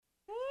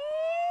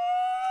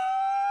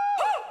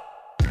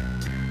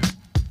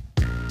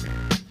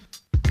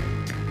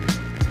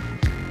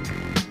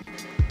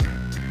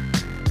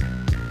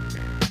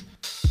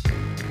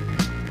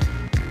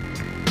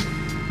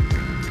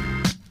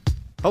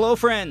Hello,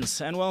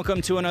 friends, and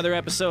welcome to another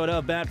episode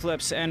of Bat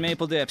Flips and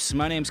Maple Dips.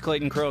 My name's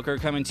Clayton Croker,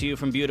 coming to you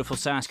from beautiful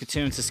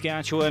Saskatoon,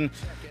 Saskatchewan.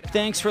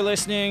 Thanks for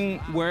listening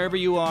wherever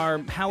you are,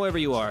 however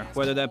you are,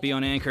 whether that be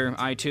on Anchor,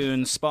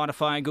 iTunes,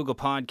 Spotify, Google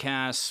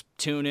Podcasts,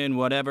 TuneIn,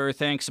 whatever.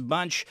 Thanks a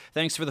bunch.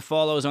 Thanks for the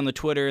follows on the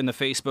Twitter and the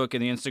Facebook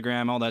and the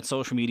Instagram, all that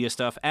social media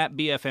stuff, at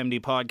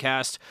BFMD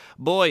Podcast.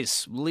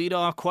 Boys, lead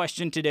off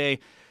question today.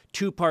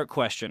 Two-part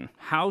question.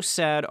 How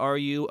sad are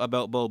you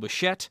about Bo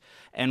Bichette,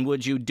 and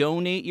would you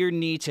donate your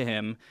knee to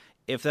him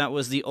if that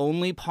was the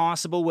only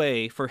possible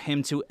way for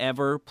him to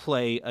ever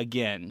play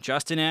again?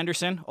 Justin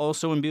Anderson,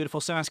 also in beautiful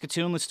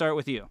Saskatoon, let's start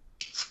with you.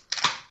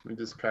 Let me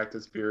just crack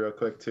this beer real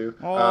quick, too.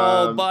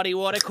 Oh, buddy,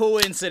 what a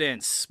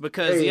coincidence,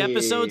 because the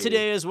episode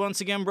today is once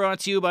again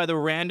brought to you by the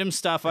random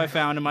stuff I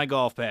found in my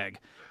golf bag.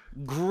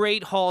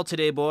 Great haul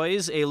today,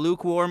 boys. A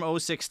lukewarm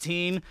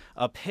 016,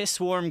 a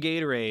piss-warm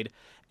Gatorade,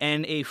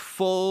 and a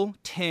full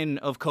tin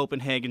of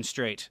Copenhagen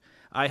Straight.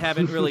 I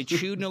haven't really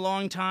chewed in a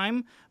long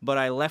time, but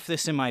I left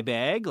this in my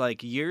bag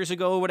like years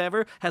ago or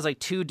whatever. Has like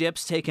 2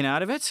 dips taken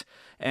out of it,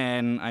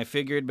 and I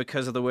figured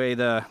because of the way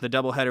the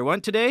doubleheader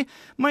went today,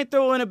 might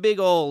throw in a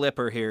big ol'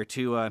 lipper here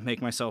to make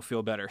myself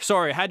feel better.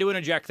 Sorry, I had to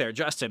interject there.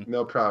 Justin.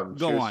 No problem.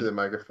 Go Cheers on. to the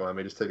microphone. Let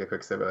me just take a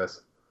quick sip of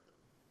this.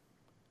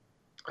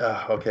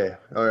 Okay.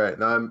 All right.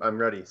 Now I'm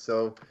ready.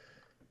 So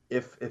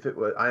if it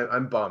was,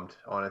 I'm bummed,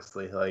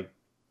 honestly. Like,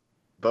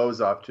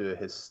 Bo's off to a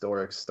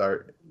historic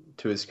start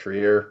to his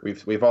career.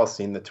 We've all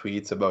seen the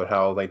tweets about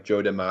how like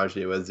Joe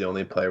DiMaggio was the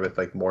only player with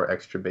like more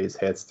extra base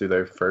hits through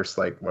their first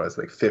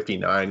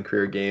 59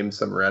 career games,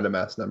 some random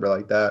ass number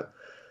like that.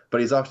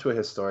 But he's off to a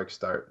historic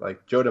start.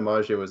 Like Joe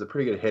DiMaggio was a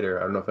pretty good hitter.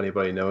 I don't know if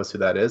anybody knows who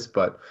that is,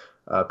 but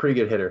pretty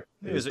good hitter.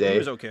 He was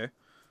okay.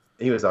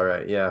 He was all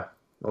right. Yeah,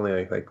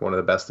 only like one of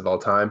the best of all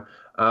time.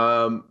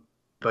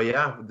 But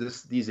yeah,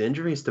 these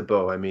injuries to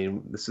Bo, I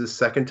mean, this is the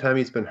second time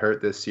he's been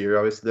hurt this year.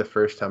 Obviously, the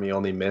first time he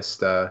only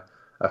missed a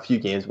few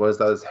games. Was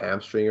that his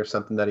hamstring or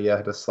something that he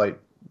had a slight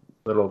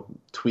little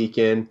tweak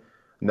in?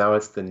 Now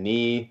it's the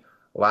knee.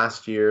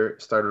 Last year,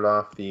 started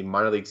off the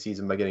minor league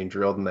season by getting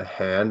drilled in the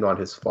hand, not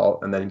his fault,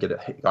 and then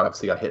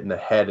obviously got hit in the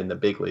head in the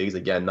big leagues.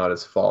 Again, not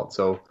his fault.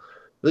 So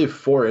really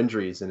 4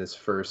 injuries in his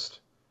first,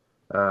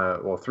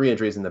 3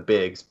 injuries in the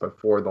bigs, but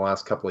for the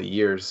last couple of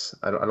years.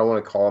 I don't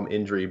want to call him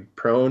injury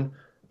prone.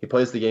 He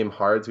plays the game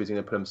hard, so he's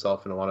going to put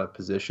himself in a lot of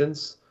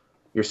positions.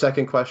 Your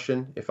second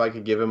question, if I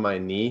could give him my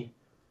knee,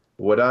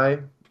 would I?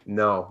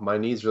 No, my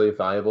knee's really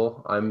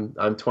valuable. I'm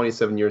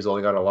 27 years old.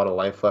 I got a lot of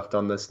life left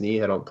on this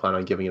knee. I don't plan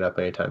on giving it up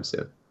anytime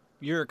soon.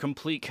 You're a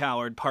complete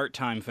coward,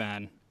 part-time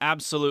fan.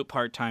 Absolute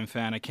part-time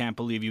fan. I can't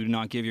believe you did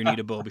not give your knee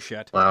to Bo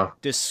Bichette. Wow.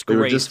 Disgraceful. We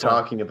were just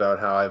talking about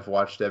how I've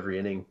watched every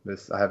inning.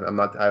 I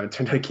haven't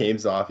turned the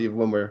games off, even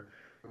when we're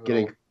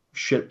getting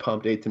shit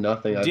pumped 8-0.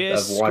 I've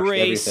watched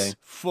everything.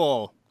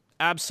 Disgraceful.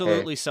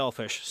 Absolutely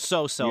selfish.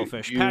 So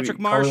selfish. You Patrick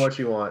call Marsh. me what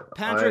you want.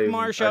 Patrick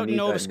Marsh out in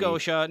Nova that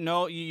Scotia.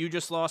 No, you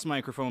just lost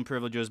microphone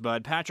privileges,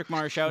 bud. Patrick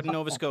Marsh out in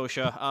Nova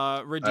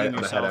Scotia. Redeem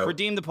yourself.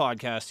 Redeem the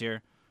podcast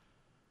here.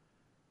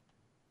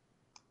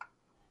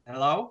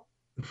 Hello?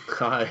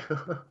 Hi.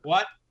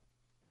 What?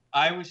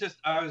 I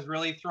was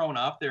really thrown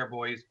off there,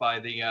 boys, by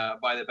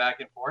the back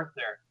and forth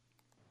there.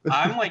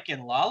 I'm like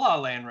in La La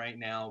Land right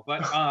now.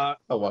 But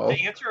Hello. to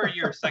answer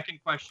your second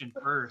question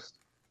first,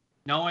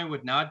 no, I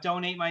would not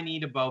donate my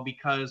knee to Bo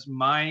because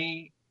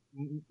my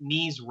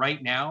knees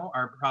right now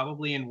are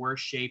probably in worse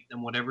shape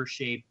than whatever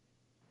shape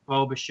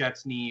Bo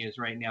Bichette's knee is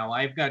right now.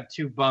 I've got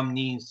 2 bum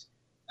knees.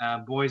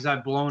 Boys,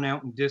 I've blown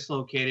out and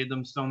dislocated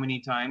them so many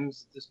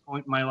times at this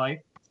point in my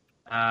life.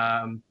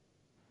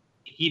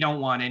 He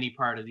don't want any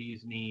part of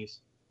these knees.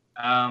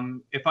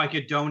 If I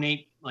could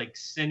donate like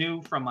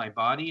sinew from my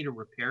body to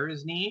repair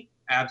his knee,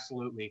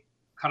 absolutely.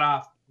 Cut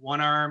off one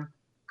arm,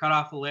 cut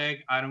off a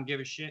leg, I don't give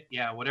a shit.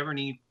 Yeah, whatever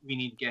we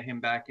need to get him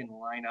back in the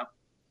lineup.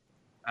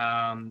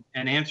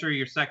 And answer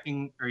your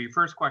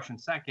first question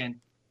second,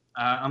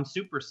 I'm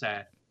super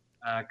sad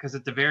because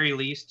at the very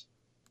least,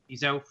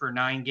 he's out for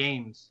 9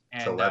 games.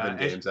 And, it's 11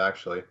 games,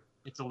 actually.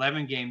 It's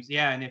 11 games,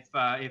 yeah. And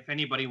if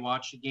anybody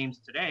watched the games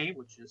today,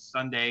 which is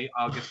Sunday,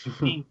 August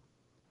 15th,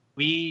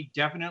 we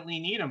definitely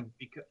need him.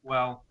 Because,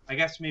 well, I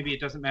guess maybe it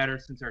doesn't matter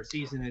since our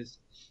season is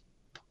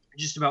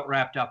just about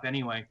wrapped up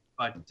anyway.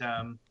 But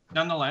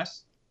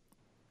nonetheless,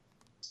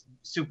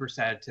 super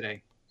sad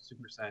today.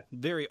 Super sad.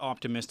 Very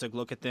optimistic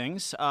look at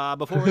things.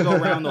 Before we go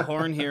around the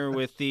horn here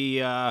with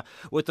the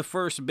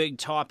first big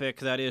topic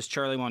that is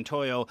Charlie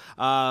Montoyo,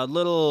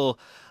 little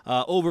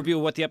overview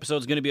of what the episode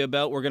is going to be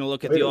about. We're going to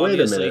look at Wait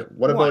a minute.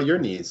 What about your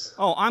knees?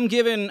 Oh, I'm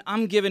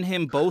giving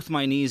him both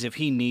my knees if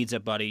he needs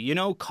it, buddy. You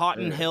know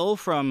Cotton Hill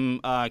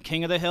from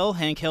King of the Hill,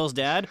 Hank Hill's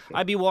dad?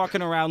 I'd be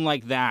walking around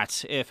like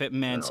that if it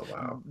meant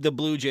the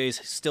Blue Jays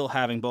still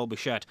having Bo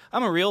Bichette.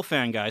 I'm a real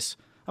fan, guys.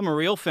 I'm a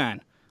real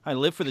fan. I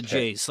live for the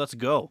Jays. Let's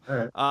go. All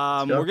right, let's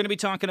go. We're going to be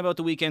talking about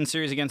the weekend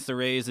series against the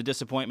Rays, the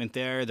disappointment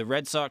there, the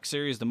Red Sox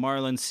series, the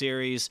Marlins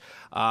series.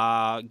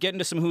 Get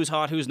into some who's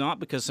hot, who's not,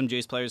 because some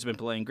Jays players have been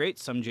playing great.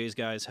 Some Jays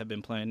guys have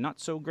been playing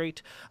not so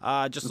great.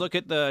 Just look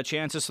at the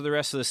chances for the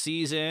rest of the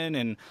season,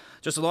 and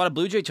just a lot of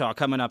Blue Jay talk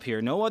coming up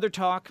here. No other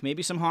talk,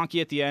 maybe some hockey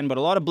at the end, but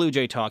a lot of Blue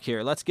Jay talk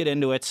here. Let's get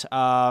into it.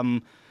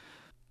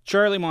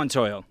 Charlie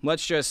Montoyo,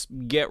 let's just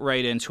get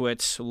right into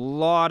it. A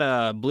lot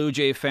of Blue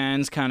Jay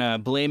fans kind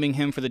of blaming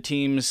him for the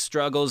team's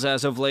struggles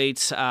as of late.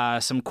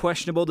 Some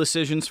questionable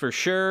decisions for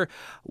sure.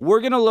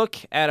 We're going to look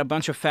at a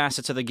bunch of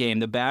facets of the game.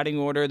 The batting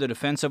order, the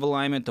defensive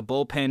alignment, the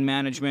bullpen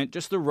management,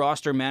 just the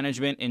roster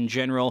management in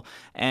general,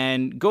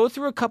 and go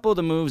through a couple of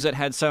the moves that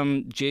had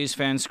some Jays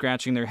fans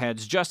scratching their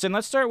heads. Justin,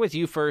 let's start with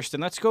you first,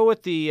 and let's go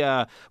with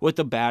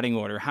the batting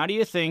order. How do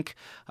you think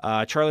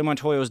Charlie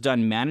Montoyo's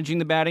done managing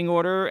the batting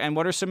order, and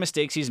what are some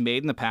mistakes he's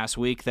made in the past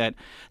week that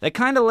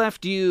kind of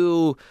left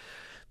you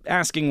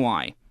asking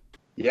why?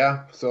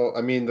 Yeah, so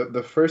I mean,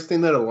 the first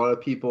thing that a lot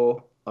of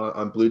people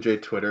on Blue Jay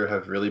Twitter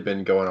have really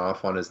been going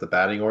off on is the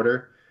batting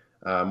order,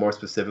 more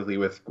specifically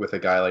with a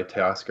guy like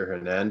Teoscar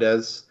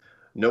Hernandez.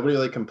 Nobody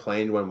really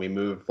complained when we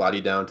moved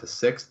Vladdy down to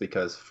sixth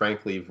because,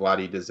 frankly,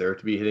 Vladdy deserved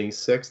to be hitting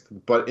sixth.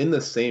 But in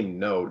the same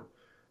note,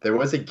 there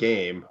was a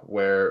game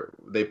where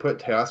they put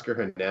Teoscar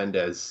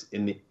Hernandez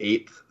in the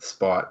eighth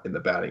spot in the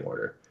batting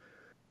order.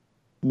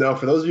 Now,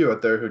 for those of you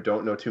out there who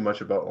don't know too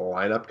much about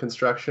lineup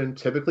construction,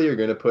 typically you're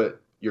going to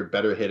put your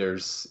better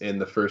hitters in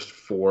the first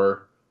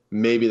four,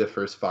 maybe the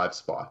first five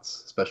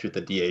spots, especially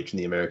with the DH in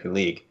the American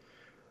League.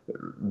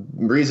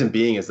 Reason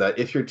being is that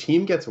if your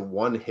team gets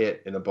one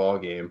hit in a ball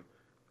game,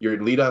 your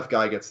leadoff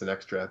guy gets an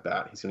extra at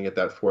bat. He's going to get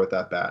that fourth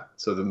at bat.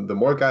 So the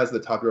more guys at the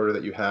top of your order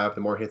that you have,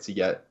 the more hits you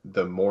get,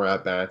 the more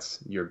at bats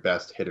your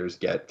best hitters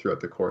get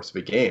throughout the course of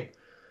a game.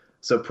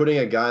 So putting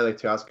a guy like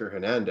Teoscar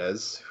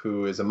Hernandez,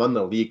 who is among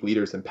the league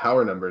leaders in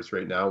power numbers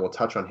right now, we'll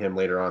touch on him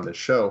later on in the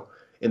show,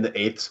 in the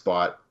eighth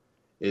spot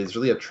is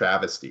really a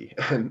travesty.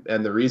 And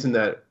the reason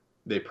that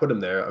they put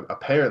him there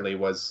apparently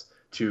was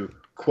to,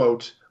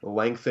 quote,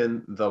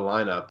 lengthen the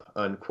lineup,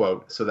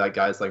 unquote, so that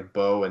guys like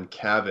Bo and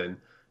Cavan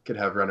could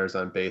have runners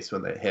on base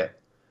when they hit.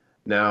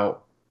 Now,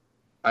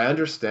 I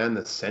understand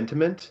the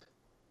sentiment,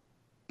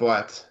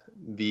 but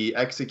the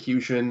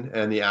execution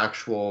and the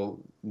actual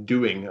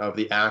doing of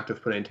the act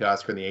of putting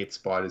Teoscar in the eighth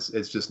spot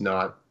is just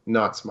not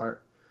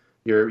smart.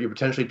 You're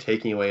potentially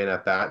taking away an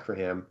at bat for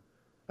him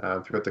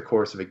throughout the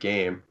course of a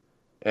game,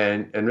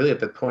 and really at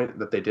the point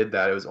that they did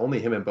that, it was only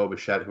him and Bo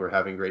Bichette who were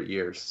having great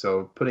years.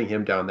 So putting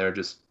him down there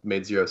just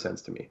made zero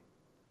sense to me.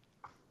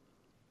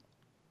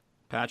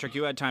 Patrick,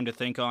 you had time to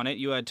think on it.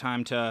 You had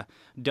time to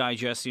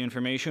digest the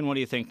information. What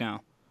do you think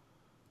now?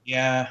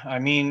 Yeah, I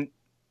mean,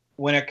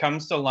 when it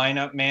comes to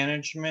lineup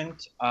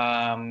management,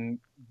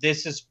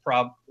 this is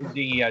probably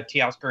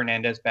Teoscar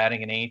Hernandez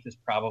batting in eighth is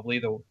probably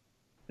the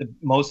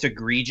most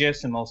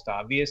egregious and most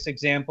obvious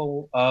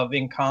example of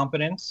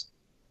incompetence.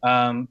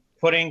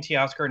 Putting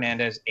Teoscar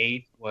Hernandez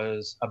eighth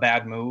was a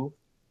bad move,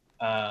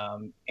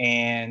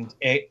 and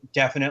it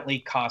definitely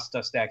cost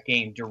us that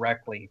game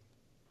directly.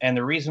 And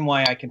the reason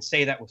why I can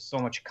say that with so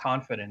much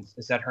confidence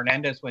is that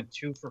Hernandez went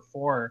 2 for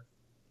 4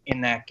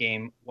 in that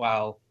game,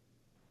 while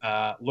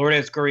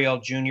Lourdes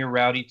Gurriel Jr.,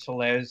 Rowdy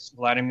Tellez,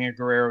 Vladimir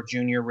Guerrero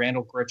Jr.,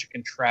 Randall Grichuk,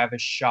 and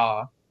Travis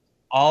Shaw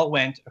all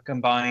went a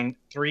combined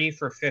 3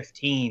 for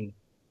 15.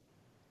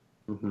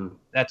 Mm-hmm.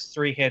 That's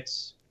 3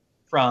 hits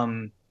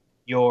from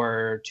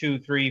your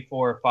 3,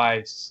 4,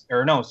 5,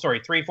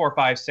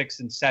 6,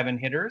 and 7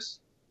 hitters.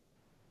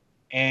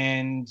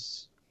 And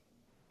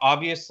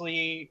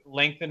obviously,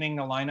 lengthening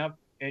the lineup,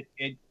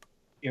 it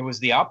was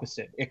the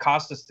opposite. It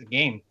cost us the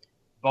game.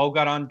 Bo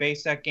got on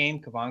base that game.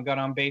 Cavan got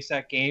on base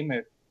that game.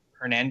 If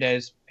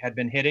Hernandez had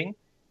been hitting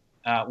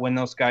when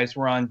those guys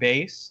were on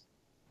base,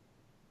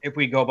 if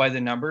we go by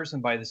the numbers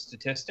and by the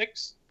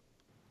statistics,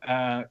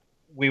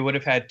 we would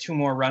have had 2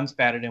 more runs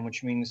batted in,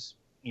 which means,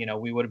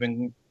 we would have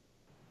been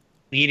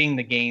leading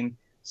the game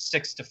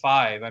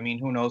 6-5. I mean,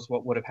 who knows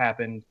what would have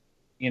happened,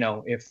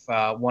 if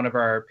one of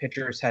our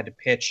pitchers had to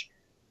pitch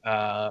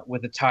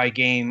with a tie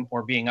game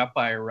or being up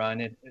by a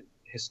run.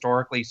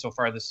 Historically, so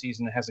far this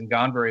season, it hasn't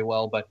gone very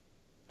well, but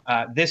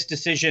this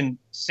decision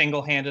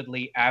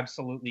single-handedly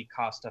absolutely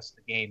cost us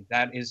the game.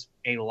 That is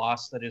a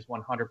loss that is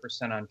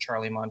 100% on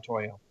Charlie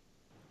Montoyo.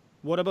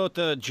 What about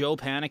the Joe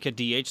Panik at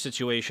DH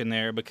situation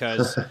there?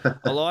 Because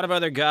a lot of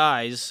other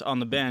guys on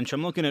the bench,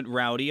 I'm looking at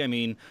Rowdy. I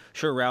mean,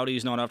 sure,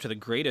 Rowdy's not off to the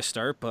greatest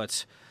start,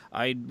 but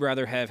I'd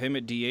rather have him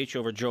at DH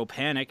over Joe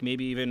Panik,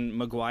 maybe even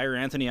McGuire,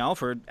 Anthony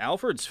Alford.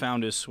 Alford's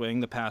found his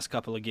swing the past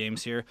couple of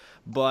games here.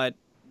 But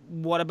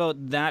what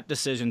about that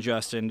decision,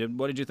 Justin?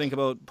 What did you think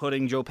about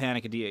putting Joe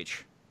Panik at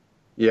DH?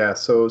 Yeah,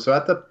 so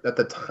at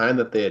the time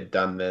that they had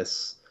done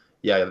this,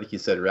 yeah, like you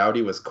said,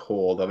 Rowdy was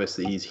cold.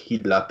 Obviously, he's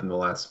heated up in the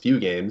last few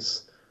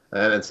games,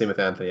 and same with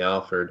Anthony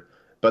Alford.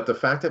 But the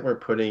fact that we're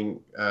putting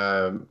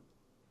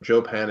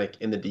Joe Panik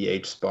in the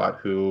DH spot,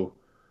 who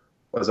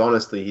was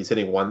honestly he was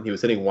hitting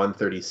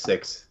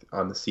 136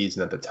 on the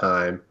season at the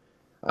time.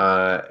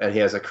 and he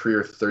has a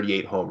career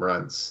 38 home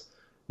runs.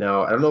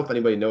 Now, I don't know if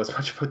anybody knows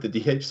much about the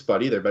DH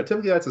spot either, but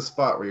typically that's a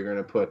spot where you're going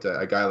to put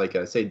a guy like,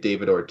 say,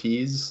 David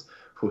Ortiz,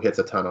 who hits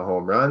a ton of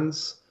home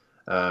runs.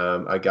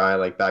 A guy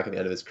like back at the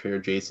end of his career,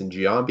 Jason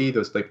Giambi,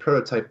 those like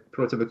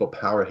prototypical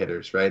power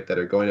hitters, right, that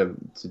are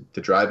going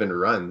to drive in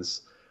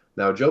runs.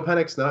 Now, Joe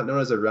Panik's not known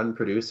as a run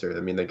producer.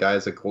 I mean, the guy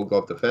is a Gold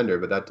Glove defender,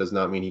 but that does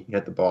not mean he can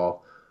hit the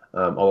ball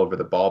all over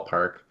the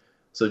ballpark.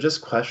 So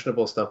just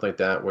questionable stuff like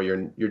that, where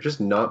you're just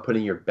not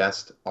putting your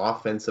best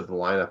offensive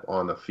lineup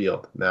on the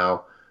field.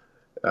 Now,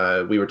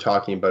 we were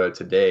talking about it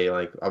today.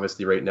 Like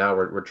obviously, right now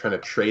we're trying to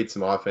trade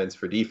some offense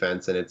for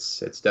defense, and it's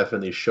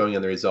definitely showing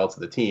on the results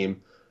of the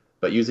team.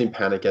 But using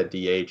Panik at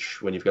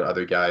DH when you've got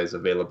other guys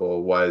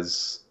available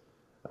was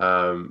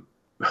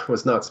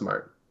was not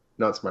smart.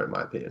 Not smart in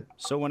my opinion.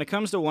 So when it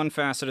comes to one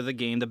facet of the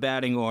game, the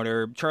batting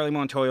order, Charlie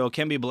Montoyo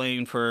can be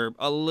blamed for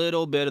a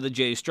little bit of the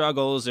Jays'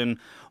 struggles and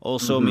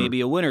also maybe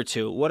a win or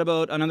two. What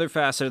about another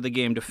facet of the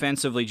game,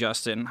 defensively,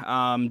 Justin?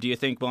 Do you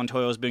think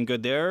Montoyo's been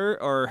good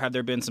there, or have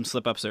there been some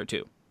slip-ups there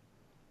too?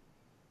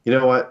 You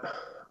know what?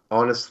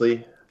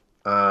 Honestly,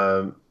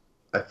 I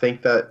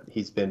think that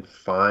he's been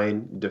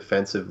fine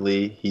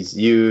defensively. He's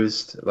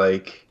used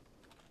like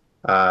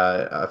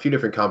a few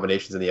different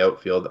combinations in the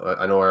outfield.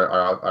 I know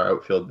our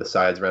outfield,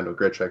 besides Randall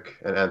Grichuk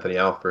and Anthony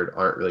Alford,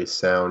 aren't really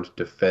sound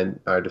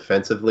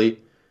defensively,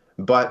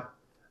 but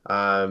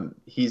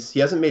he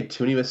hasn't made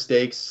too many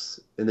mistakes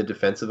in the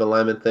defensive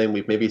alignment thing.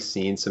 We've maybe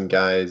seen some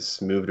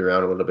guys moved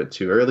around a little bit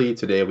too early.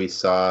 Today we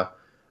saw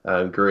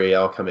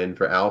Gurriel come in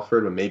for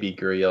Alford, when maybe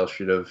Gurriel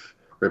should have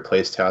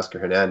replaced Teoscar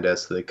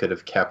Hernandez so they could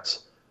have kept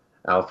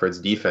Alford's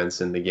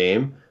defense in the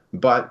game.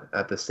 But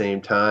at the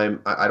same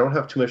time, I don't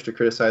have too much to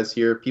criticize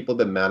here. People have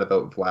been mad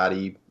about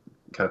Vladdy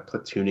kind of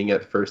platooning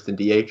at first in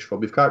DH. Well,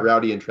 we've got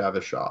Rowdy and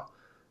Travis Shaw.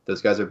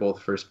 Those guys are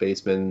both first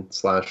basemen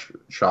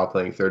 / Shaw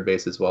playing third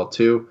base as well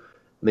too.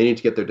 And they need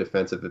to get their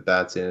defensive at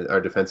bats in,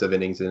 or defensive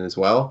innings in as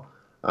well.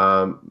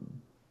 And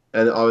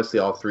obviously,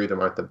 all three of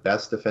them aren't the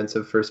best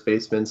defensive first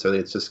basemen, so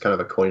it's just kind of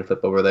a coin flip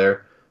over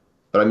there.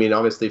 But I mean,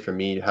 obviously, for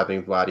me,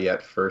 having Vladdy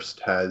at first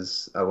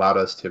has allowed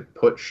us to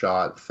put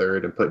Shaw at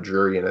third and put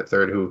Drury in at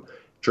third, who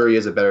Drury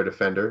is a better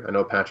defender. I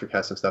know Patrick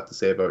has some stuff to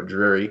say about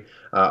Drury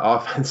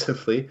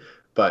offensively,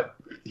 but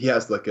he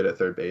has looked good at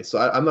third base. So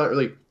I'm not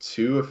really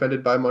too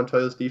offended by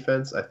Montoyo's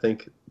defense. I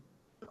think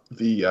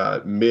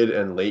the mid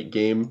and late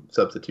game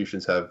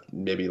substitutions have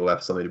maybe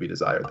left something to be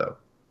desired, though.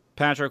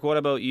 Patrick, what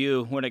about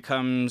you when it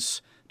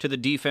comes to the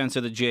defense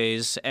of the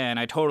Jays? And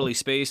I totally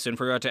spaced and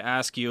forgot to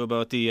ask you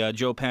about the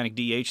Joe Panik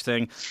DH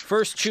thing.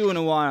 First chew in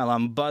a while.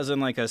 I'm buzzing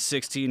like a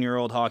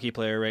 16-year-old hockey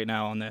player right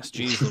now on this.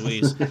 Jeez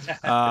Louise.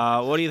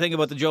 What do you think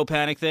about the Joe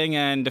Panik thing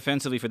and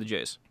defensively for the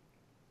Jays?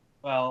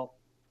 Well,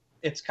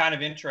 it's kind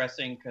of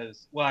interesting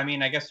because, well, I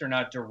mean, I guess they're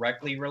not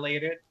directly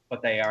related,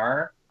 but they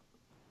are.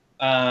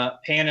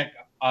 Panik,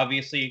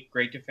 obviously,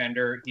 great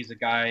defender. He's a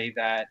guy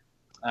that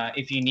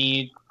if you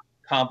need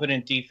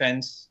competent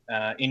defense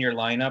in your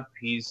lineup,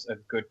 he's a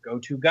good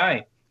go-to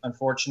guy.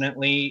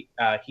 Unfortunately,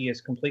 he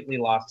has completely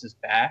lost his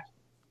bat.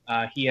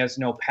 He has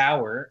no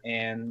power,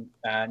 and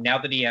now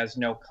that he has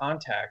no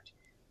contact,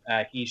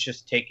 he's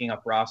just taking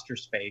up roster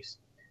space.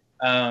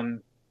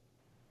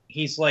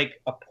 He's like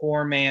a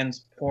poor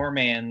man's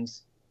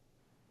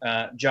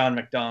John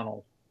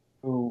McDonald,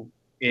 who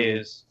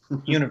is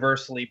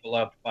universally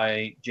beloved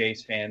by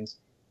Jays fans.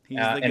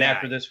 And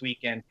after this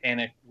weekend,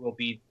 Panik will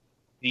be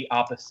the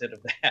opposite of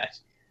that.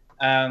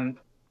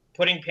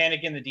 Putting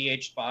Panik in the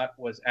DH spot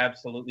was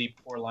absolutely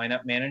poor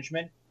lineup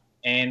management,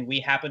 and we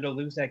happened to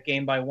lose that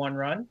game by 1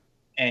 run.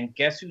 And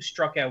guess who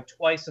struck out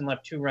twice and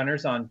left 2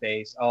 runners on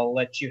base? I'll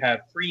let you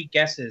have 3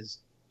 guesses,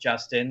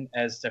 Justin,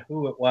 as to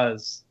who it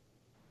was.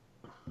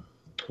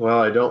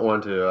 Well, I don't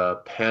want to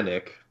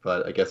panic,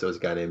 but I guess it was a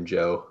guy named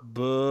Joe.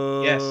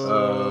 Boo. Yes.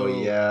 Oh,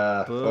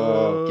 yeah. Boo.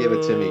 Oh, give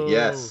it to me.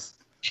 Yes.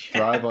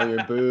 Drive all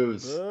your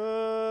boos.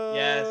 Boo.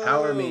 Yes.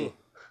 Power me.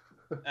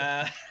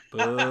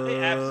 Absolutely.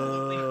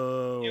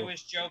 It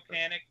was Joe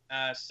Panik.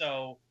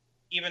 So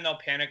even though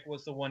Panik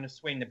was the one to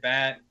swing the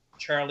bat,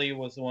 Charlie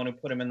was the one who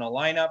put him in the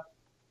lineup.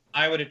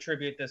 I would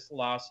attribute this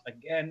loss,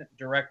 again,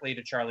 directly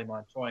to Charlie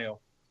Montoyo.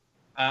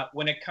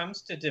 When it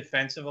comes to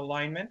defensive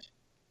alignment,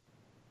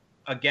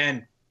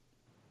 again,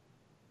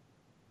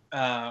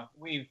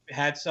 we've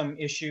had some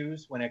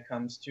issues when it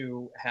comes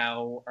to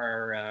how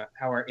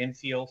our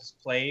infield's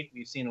played.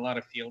 We've seen a lot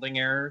of fielding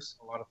errors,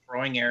 a lot of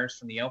throwing errors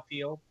from the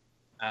outfield.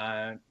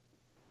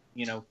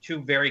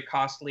 2 very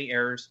costly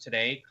errors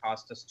today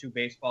cost us 2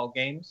 baseball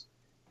games,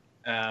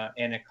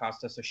 and it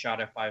cost us a shot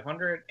at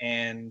 500.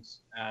 And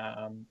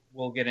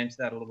we'll get into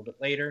that a little bit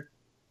later.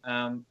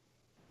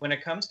 When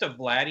it comes to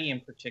Vladdy in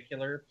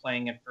particular,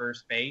 playing at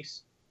first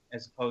base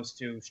as opposed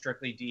to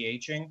strictly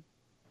DHing,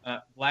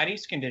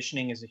 Vladdy's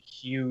conditioning is a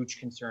huge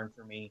concern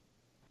for me.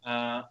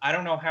 I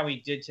don't know how he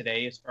did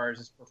today as far as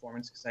his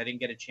performance because I didn't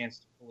get a chance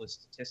to pull his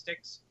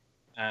statistics.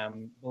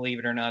 Believe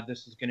it or not,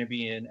 this is going to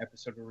be an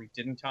episode where we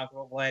didn't talk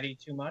about Vladdy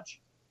too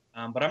much.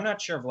 But I'm not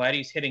sure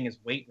Vladdy's hitting his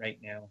weight right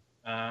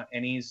now.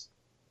 And he's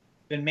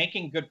been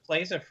making good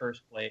plays at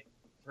first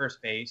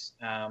base,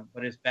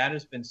 but his bat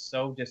has been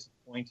so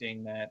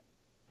disappointing that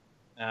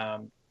I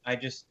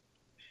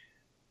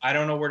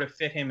don't know where to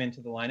fit him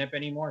into the lineup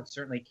anymore. It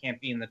certainly can't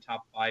be in the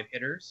top 5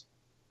 hitters.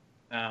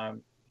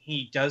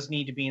 He does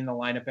need to be in the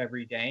lineup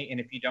every day, and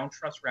if you don't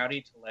trust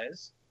Rowdy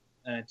Tellez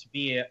to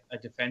be a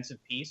defensive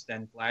piece,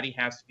 then Vladdy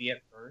has to be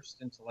at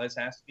first, and Tellez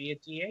has to be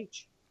at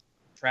DH.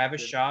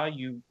 Travis Shaw,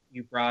 you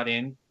brought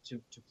in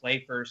to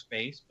play first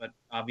base, but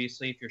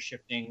obviously if you're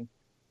shifting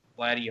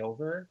Vladdy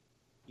over,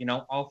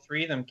 all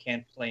 3 of them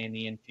can't play in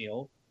the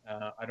infield.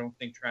 I don't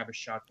think Travis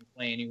Shaw can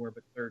play anywhere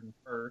but third and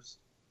first,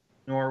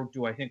 nor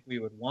do I think we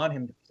would want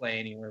him to play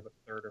anywhere but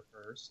third or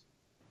first.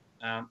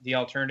 The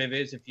alternative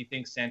is if you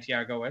think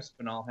Santiago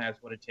Espinal has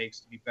what it takes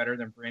to be better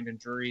than Brandon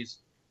Drury's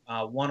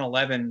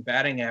 111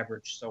 batting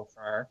average so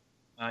far,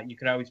 you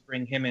could always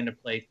bring him in to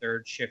play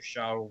third, shift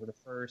Shaw over to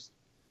first.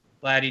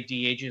 Vladdy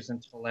DHs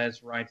and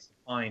Tellez rides the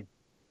pine.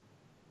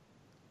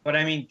 But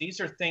I mean, these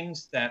are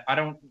things that I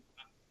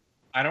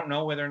don't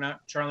know whether or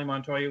not Charlie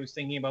Montoyo was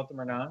thinking about them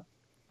or not.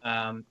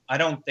 I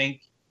don't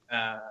think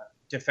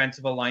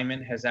defensive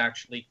alignment has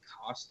actually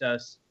cost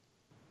us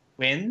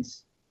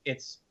wins.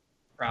 It's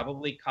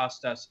probably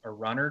cost us a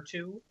run or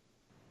two.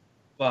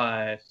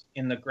 But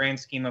in the grand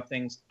scheme of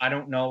things, I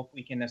don't know if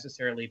we can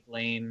necessarily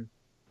blame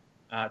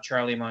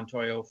Charlie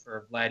Montoyo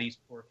for Vladdy's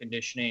poor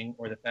conditioning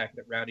or the fact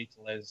that Rowdy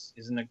Tellez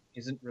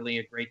isn't really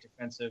a great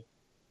defensive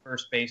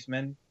first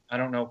baseman. I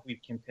don't know if we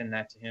can pin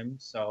that to him.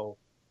 So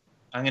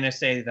I'm going to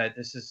say that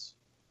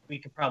we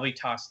could probably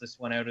toss this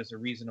one out as a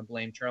reason to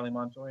blame Charlie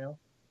Montoyo.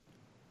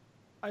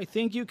 I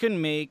think you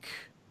can make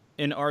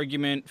an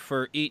argument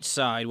for each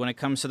side when it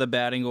comes to the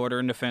batting order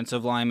and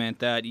defensive alignment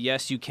that,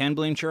 yes, you can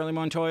blame Charlie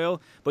Montoyo,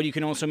 but you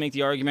can also make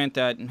the argument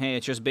that, hey,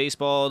 it's just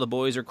baseball, the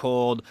boys are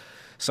cold,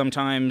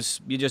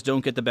 sometimes you just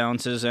don't get the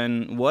bounces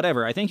and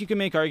whatever. I think you can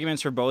make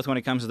arguments for both when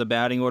it comes to the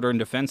batting order and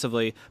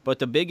defensively, but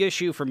the big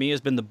issue for me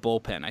has been the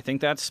bullpen. I think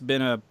that's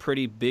been a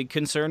pretty big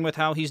concern with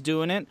how he's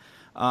doing it.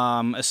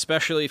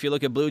 Especially if you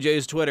look at Blue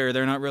Jays Twitter,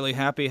 they're not really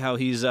happy how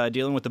he's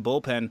dealing with the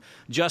bullpen.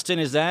 Justin,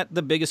 is that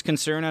the biggest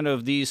concern out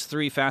of these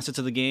 3 facets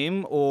of the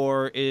game,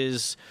 or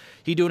is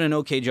he doing an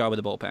okay job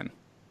with the bullpen?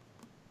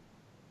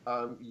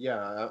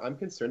 Yeah, I'm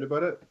concerned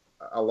about it.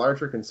 A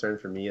larger concern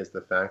for me is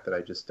the fact that I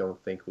just don't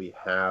think we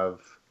have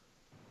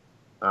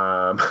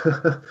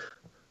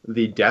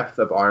the depth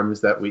of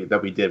arms that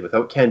we did.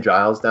 Without Ken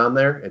Giles down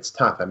there, it's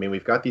tough. I mean,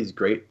 we've got these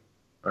great,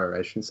 or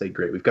I shouldn't say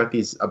great, we've got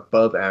these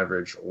above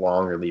average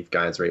long relief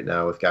guys right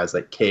now with guys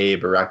like Kay,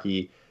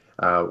 Baraki,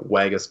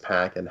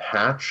 Wagaspak, and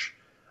Hatch.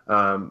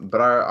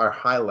 But our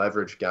high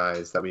leverage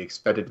guys that we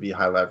expected to be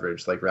high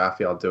leverage, like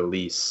Rafael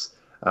Dolis,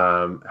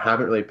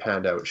 haven't really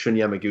panned out. Shun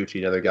Yamaguchi,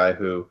 another guy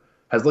who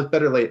has looked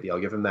better lately, I'll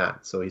give him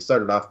that. So he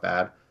started off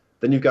bad.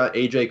 Then you've got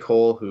AJ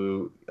Cole,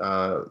 who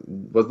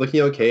was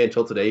looking okay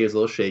until today. He was a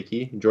little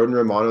shaky. Jordan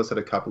Romano's had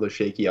a couple of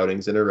shaky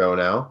outings in a row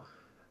now.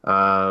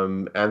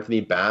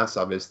 Anthony Bass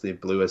obviously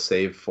blew a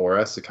save for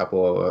us a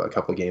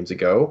couple games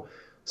ago.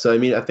 So I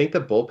mean, I think the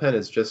bullpen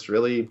is just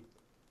really,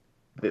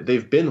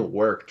 they've been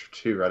worked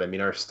too, right? I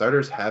mean, our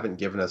starters haven't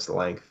given us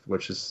length,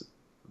 which is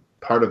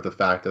part of the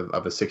fact of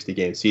a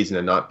 60-game season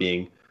and not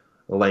being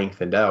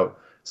lengthened out.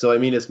 So I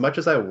mean, as much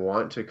as I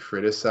want to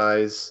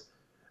criticize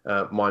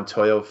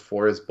Montoyo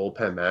for his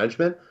bullpen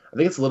management, I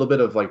think it's a little bit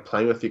of like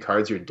playing with the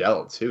cards you're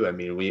dealt too. I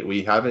mean,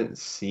 we haven't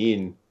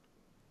seen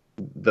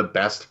the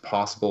best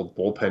possible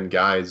bullpen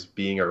guys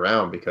being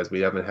around because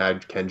we haven't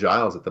had Ken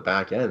Giles at the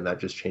back end. That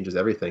just changes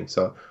everything.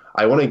 So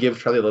I want to give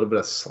Charlie a little bit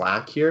of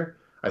slack here.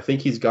 I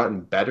think he's gotten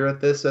better at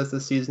this as the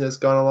season has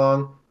gone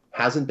along.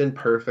 Hasn't been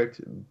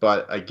perfect,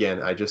 but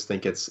again, I just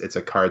think it's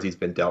a cards he's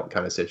been dealt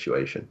kind of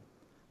situation.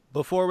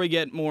 Before we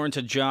get more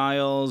into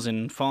Giles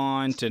and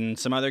Font and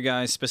some other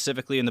guys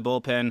specifically in the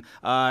bullpen,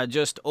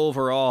 just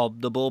overall,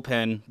 the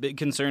bullpen, big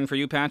concern for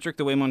you, Patrick,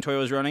 the way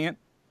Montoyo is running it?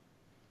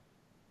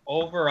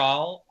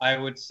 Overall, I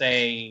would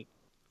say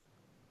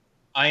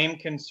I am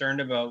concerned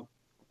about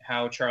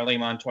how Charlie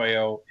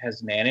Montoyo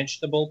has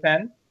managed the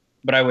bullpen,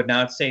 but I would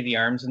not say the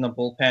arms in the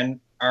bullpen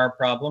are a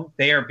problem.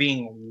 They are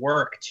being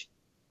worked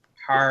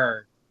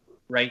hard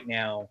right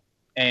now,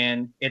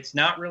 and it's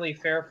not really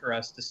fair for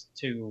us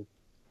to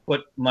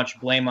put much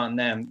blame on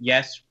them.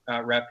 Yes,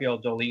 Rafael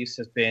Dolis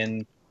has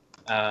been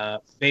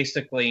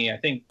basically, I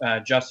think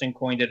Justin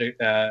coined it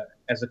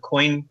as a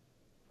coin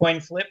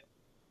flip.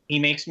 He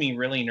makes me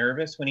really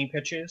nervous when he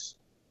pitches.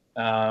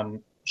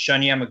 Shun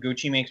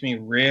Yamaguchi makes me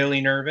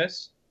really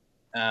nervous.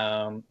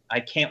 I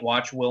can't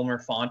watch Wilmer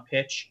Font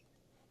pitch.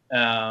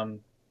 And,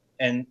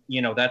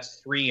 that's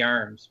 3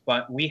 arms.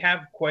 But we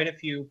have quite a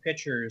few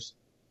pitchers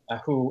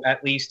who,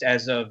 at least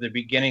as of the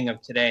beginning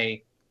of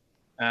today,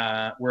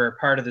 were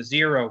part of the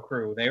zero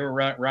crew. They were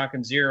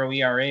rocking 0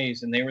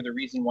 ERAs, and they were the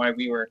reason why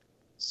we were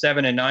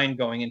 7-9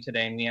 going in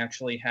today, and we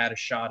actually had a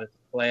shot at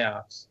the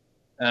playoffs.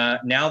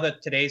 Now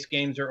that today's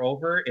games are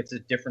over, it's a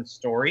different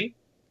story.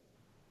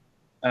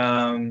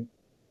 I'm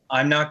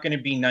not going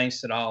to be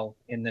nice at all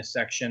in this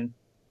section.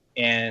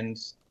 And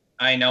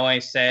I know I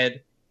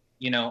said,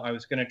 I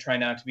was going to try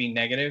not to be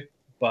negative,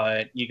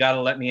 but you got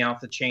to let me off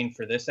the chain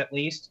for this at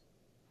least,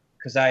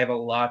 because I have a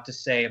lot to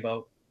say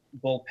about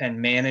bullpen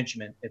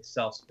management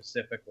itself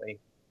specifically.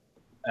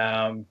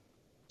 Do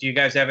you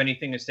guys have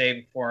anything to say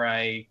before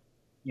I,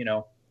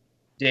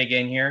 dig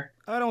in here?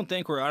 I don't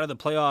think we're out of the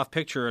playoff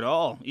picture at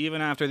all,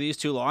 even after these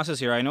 2 losses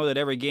here. I know that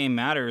every game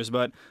matters,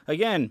 but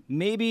again,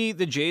 maybe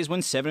the Jays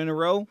win 7 in a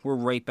row, we're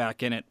right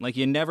back in it. Like,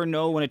 you never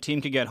know when a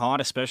team could get hot,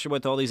 especially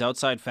with all these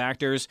outside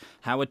factors,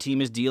 how a team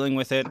is dealing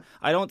with it.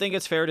 I don't think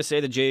it's fair to say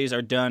the Jays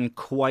are done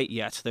quite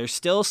yet. There's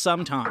still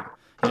some time.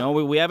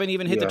 We haven't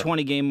even hit the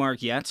 20-game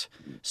mark yet,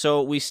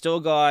 so we still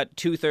got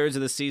 2/3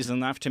 of the season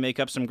left to make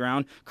up some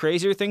ground.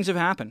 Crazier things have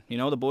happened.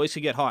 The boys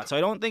could get hot, so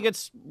I don't think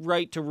it's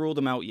right to rule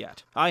them out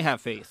yet. I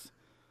have faith.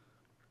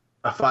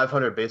 A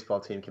 500 baseball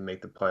team can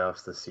make the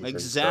playoffs this season.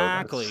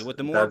 Exactly. So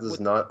that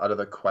is not out of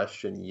the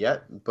question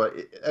yet, but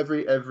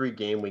every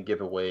game we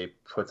give away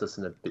puts us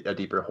in a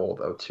deeper hole,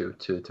 though,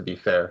 to be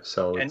fair.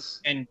 So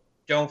and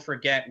don't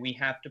forget, we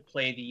have to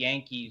play the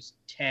Yankees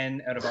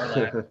 10 out of our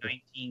last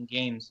 19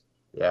 games.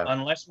 Yeah.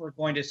 Unless we're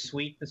going to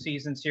sweep the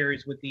season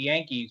series with the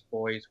Yankees,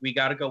 boys, we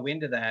got to go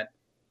into that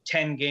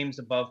 10 games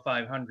above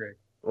 500.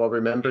 Well,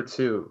 remember,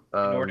 too, in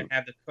order to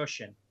have the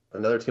cushion.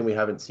 Another team we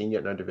haven't seen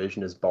yet in our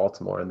division is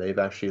Baltimore, and they've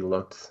actually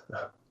looked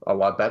a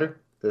lot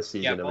better this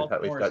season. Yeah,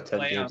 and we've got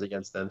 10 games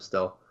against them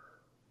still.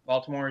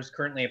 Baltimore is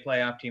currently a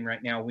playoff team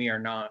right now. We are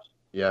not.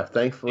 Yeah,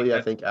 thankfully,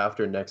 I think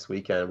after next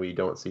weekend, we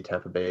don't see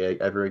Tampa Bay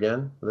ever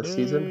again this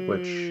season,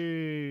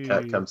 which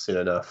can't come soon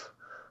enough.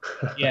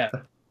 Yeah.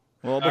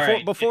 Well,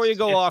 before you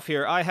go off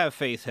here, I have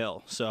Faith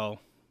Hill, so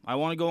I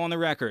want to go on the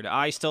record.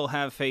 I still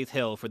have Faith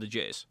Hill for the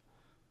Jays.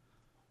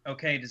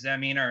 Okay, does that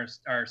mean our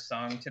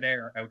song today,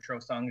 our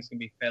outro song, is going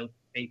to be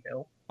Faith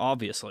Hill?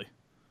 Obviously.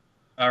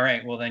 All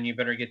right, well then you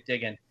better get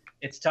digging.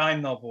 It's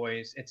time, though,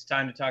 boys. It's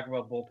time to talk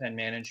about bullpen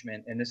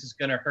management, and this is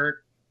going to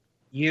hurt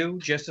you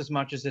just as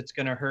much as it's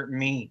going to hurt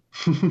me.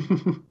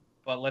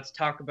 But let's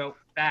talk about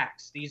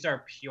facts. These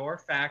are pure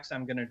facts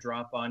I'm going to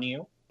drop on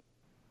you,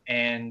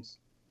 and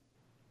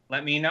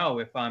let me know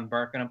if I'm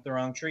barking up the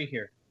wrong tree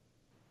here.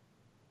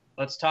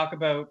 Let's talk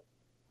about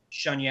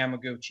Shun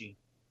Yamaguchi.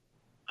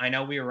 I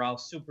know we were all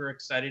super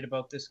excited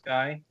about this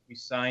guy. We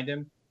signed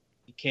him.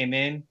 He came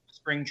in,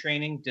 spring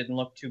training, didn't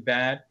look too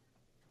bad.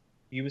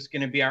 He was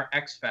going to be our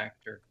X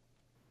factor.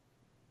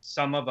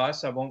 Some of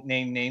us, I won't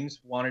name names,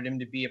 wanted him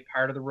to be a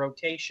part of the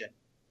rotation.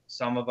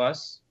 Some of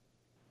us,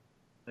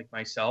 like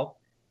myself,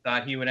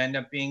 thought he would end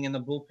up being in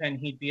the bullpen.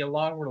 He'd be a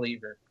long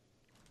reliever.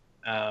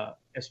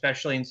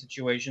 Especially in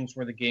situations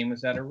where the game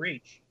was out of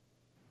reach.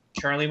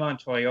 Charlie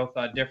Montoyo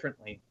thought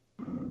differently.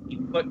 He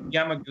put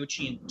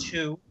Yamaguchi in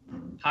 2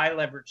 high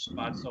leverage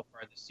spots so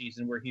far this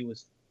season where he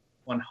was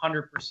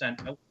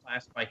 100%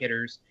 outclassed by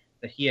hitters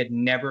that he had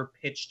never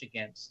pitched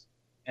against.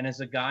 And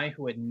as a guy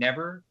who had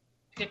never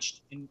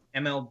pitched in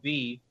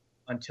MLB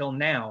until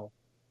now,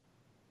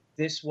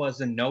 this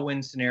was a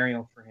no-win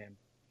scenario for him.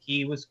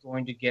 He was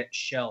going to get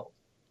shelled,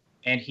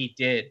 and he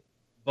did.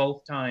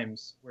 Both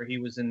times where he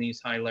was in these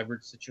high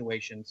leverage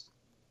situations,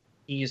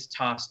 he's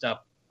tossed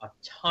up a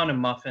ton of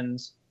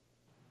muffins,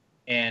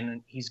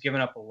 and he's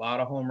given up a lot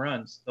of home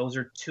runs. Those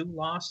are 2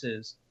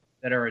 losses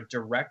that are a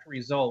direct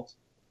result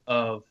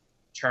of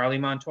Charlie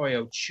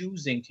Montoyo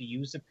choosing to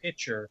use a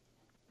pitcher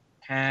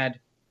had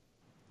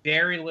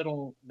very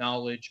little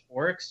knowledge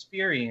or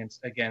experience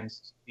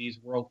against these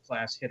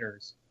world-class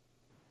hitters.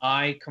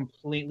 I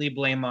completely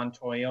blame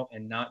Montoyo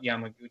and not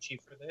Yamaguchi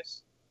for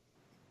this.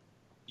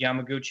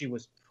 Yamaguchi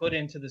was put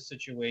into the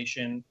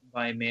situation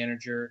by a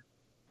manager,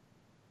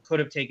 could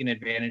have taken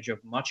advantage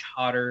of much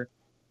hotter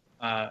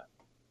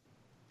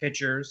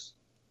pitchers,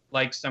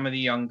 like some of the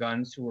young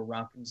guns who were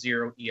rocking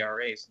 0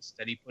 ERAs.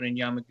 Instead, he put in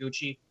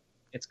Yamaguchi.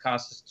 It's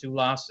cost us 2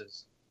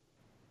 losses.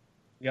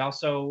 We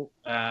also,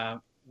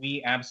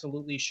 we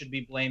absolutely should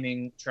be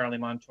blaming Charlie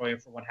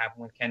Montoyo for what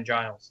happened with Ken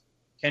Giles.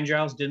 Ken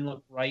Giles didn't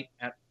look right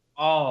at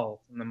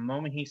all from the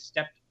moment he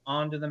stepped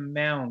onto the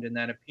mound in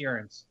that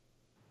appearance.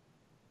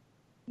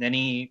 Then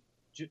he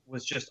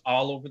was just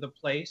all over the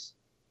place.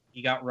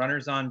 He got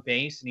runners on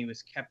base, and he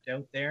was kept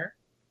out there.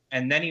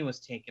 And then he was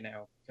taken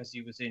out because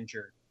he was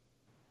injured.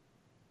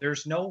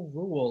 There's no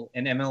rule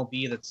in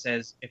MLB that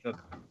says if a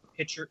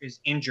pitcher is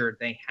injured,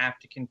 they have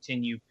to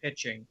continue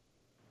pitching.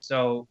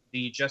 So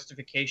the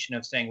justification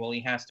of saying, well,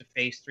 he has to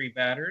face 3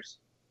 batters,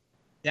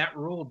 that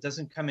rule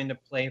doesn't come into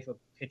play if a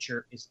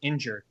pitcher is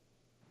injured.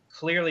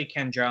 Clearly,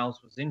 Ken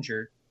Giles was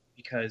injured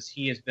because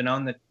he has been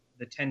on the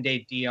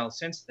 10-day DL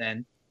since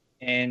then,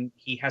 and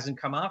he hasn't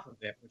come off of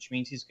it, which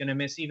means he's going to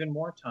miss even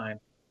more time.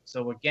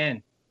 So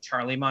again,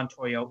 Charlie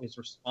Montoyo is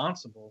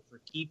responsible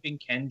for keeping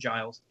Ken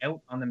Giles out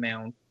on the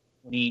mound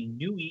when he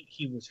knew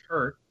he was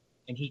hurt,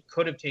 and he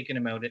could have taken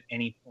him out at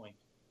any point.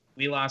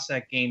 We lost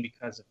that game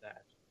because of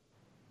that.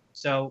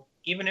 So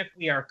even if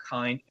we are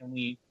kind and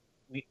we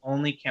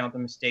only count the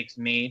mistakes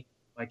made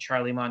by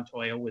Charlie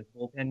Montoyo with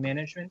bullpen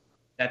management,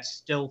 that's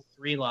still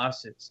 3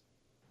 losses.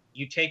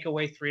 You take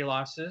away 3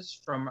 losses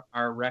from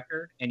our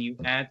record and you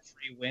add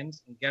 3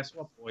 wins, and guess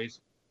what,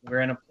 boys?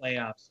 We're in a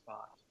playoff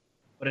spot.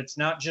 But it's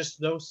not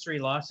just those 3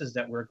 losses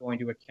that we're going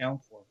to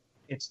account for.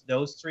 It's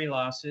those 3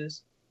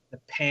 losses, the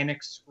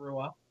panic screw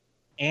up,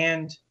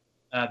 and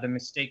the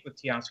mistake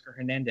with Teoscar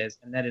Hernandez,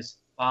 and that is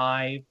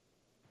 5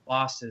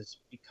 losses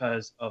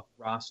because of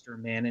roster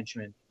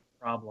management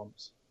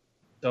problems.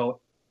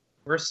 So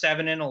we're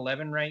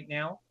 7-11 right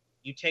now.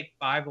 You take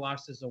 5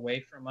 losses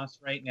away from us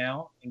right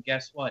now, and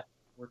guess what?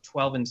 We're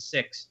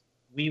 12-6.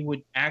 We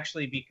would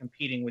actually be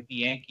competing with the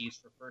Yankees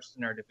for first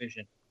in our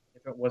division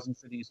if it wasn't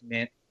for these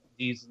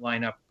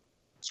lineup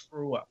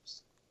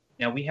screw-ups.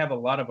 Now, we have a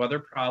lot of other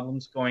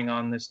problems going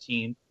on in this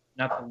team,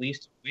 not the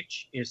least of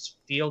which is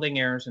fielding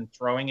errors and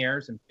throwing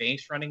errors and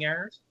base running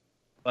errors.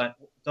 But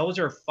those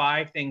are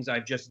 5 things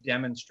I've just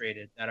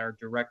demonstrated that are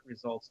direct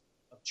results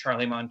of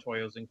Charlie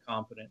Montoyo's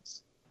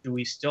incompetence. Do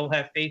we still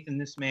have faith in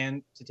this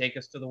man to take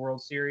us to the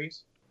World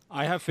Series?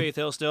 I have Faith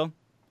Hill still.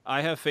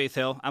 I have Faith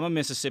Hill. I'm a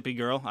Mississippi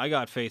girl. I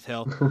got Faith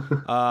Hill.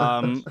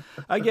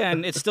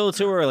 Again, it's still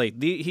too early.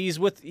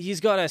 He's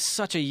got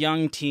such a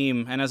young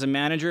team, and as a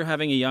manager,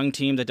 having a young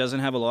team that doesn't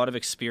have a lot of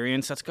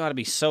experience, that's got to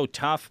be so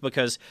tough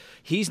because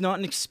he's not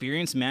an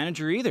experienced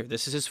manager either.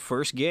 This is his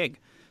first gig.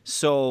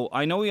 So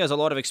I know he has a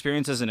lot of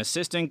experience as an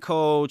assistant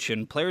coach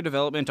and player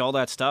development, all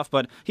that stuff,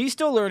 but he's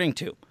still learning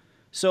too.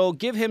 So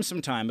give him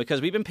some time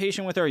because we've been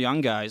patient with our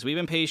young guys. We've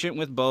been patient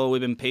with Bo.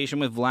 We've been patient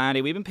with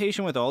Vladdy. We've been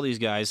patient with all these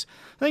guys.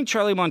 I think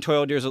Charlie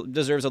Montoyo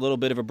deserves a little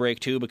bit of a break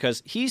too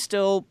because he's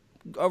still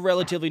a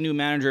relatively new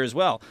manager as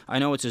well. I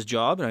know it's his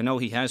job, and I know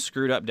he has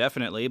screwed up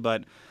definitely,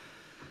 but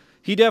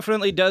he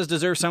definitely does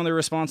deserve some of the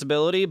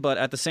responsibility, but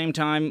at the same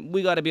time,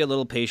 we got to be a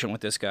little patient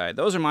with this guy.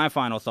 Those are my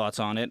final thoughts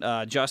on it.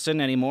 Justin,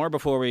 any more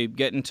before we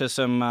get into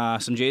some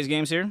Jays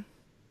games here?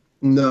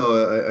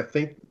 No, I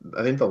think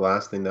the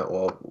last thing that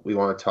we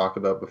want to talk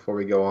about before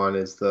we go on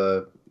is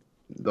the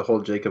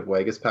whole Jacob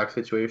Waguespack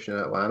situation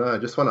in Atlanta. I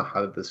just want to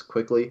highlight this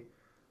quickly.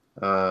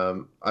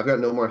 I've got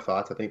no more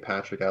thoughts. I think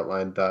Patrick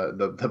outlined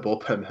the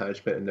bullpen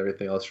management and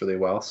everything else really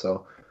well,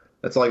 so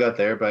that's all I got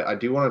there. But I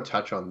do want to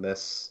touch on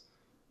this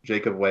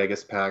Jacob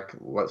Waguespack,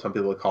 what some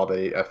people would call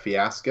a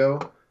fiasco,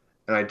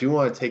 and I do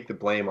want to take the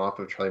blame off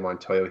of Charlie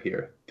Montoyo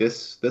here.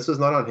 This was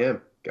not on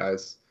him,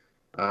 guys.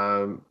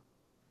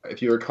 If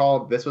you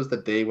recall, this was the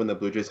day when the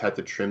Blue Jays had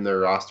to trim their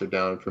roster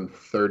down from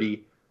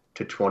 30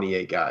 to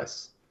 28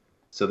 guys.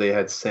 So they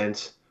had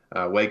sent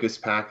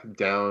Waguespack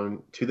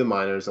down to the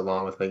minors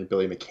along with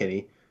Billy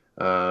McKinney.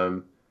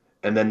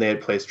 And then they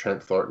had placed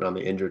Trent Thornton on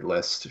the injured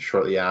list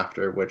shortly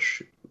after,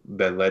 which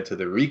then led to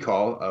the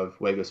recall of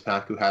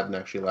Waguespack, who hadn't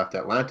actually left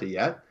Atlanta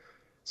yet.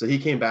 So he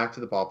came back to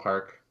the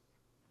ballpark.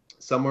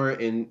 Somewhere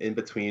in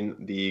between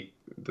the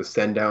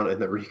send down and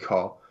the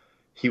recall,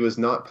 he was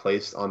not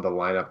placed on the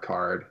lineup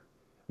card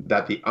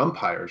that the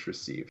umpires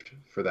received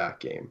for that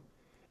game.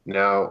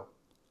 Now,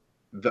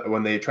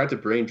 when they tried to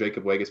bring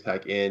Jacob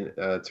Waguespack in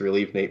to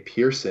relieve Nate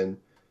Pearson,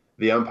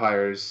 the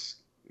umpires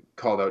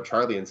called out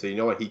Charlie and said, you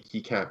know what, he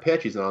can't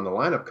pitch. He's not on the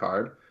lineup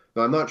card.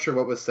 Now, I'm not sure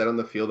what was said on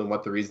the field and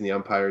what the reason the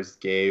umpires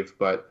gave,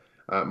 but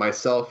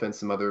myself and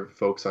some other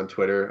folks on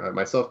Twitter,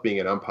 myself being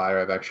an umpire,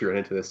 I've actually run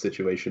into this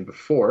situation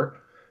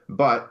before,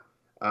 but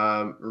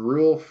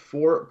Rule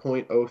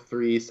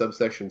 4.03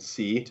 subsection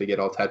C, to get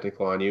all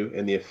technical on you,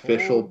 in the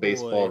official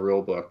baseball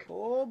rule book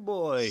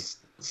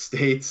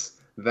states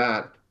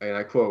that, and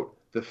I quote,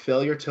 the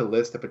failure to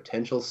list a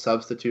potential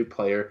substitute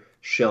player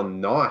shall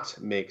not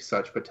make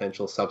such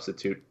potential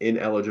substitute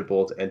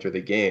ineligible to enter the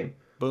game.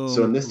 Boom,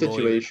 so in this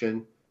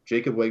situation,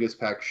 Jacob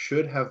Waguespack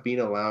should have been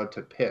allowed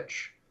to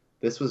pitch.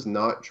 This was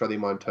not Charlie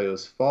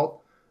Montoyo's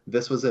fault.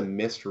 This was a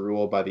missed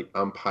rule by the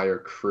umpire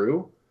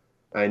crew.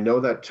 I know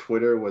that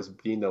Twitter was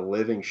being the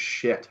living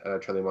shit out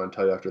of Charlie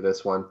Montoyo after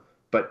this one,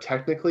 but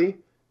technically,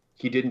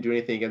 he didn't do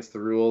anything against the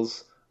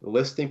rules.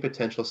 Listing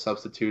potential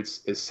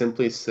substitutes is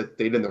simply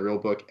stated in the rule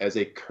book as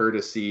a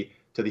courtesy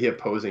to the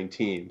opposing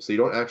team. So you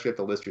don't actually have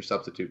to list your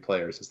substitute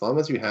players. As long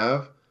as you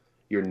have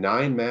your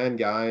 9-man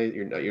guy,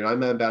 your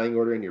 9-man batting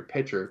order and your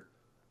pitcher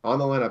on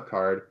the lineup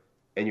card,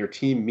 and your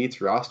team meets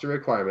roster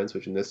requirements,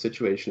 which in this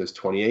situation is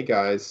 28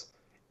 guys,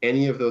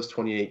 any of those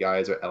 28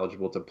 guys are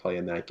eligible to play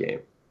in that game.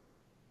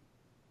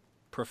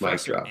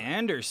 Professor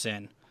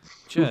Anderson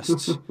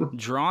just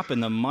dropping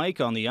the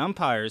mic on the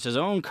umpires, his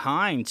own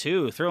kind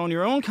too, throwing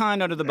your own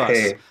kind under the bus.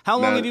 Hey, how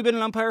long have you been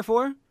an umpire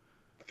for?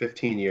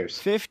 15 years.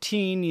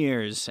 15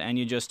 years, and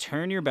you just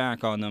turn your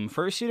back on them.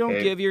 First you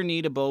don't give your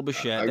knee to Bo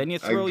Bichette, then you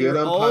throw your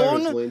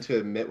own... is willing to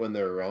admit when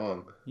they're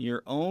wrong.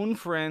 Your own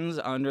friends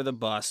under the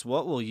bus.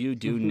 What will you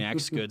do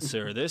next, good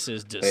sir? This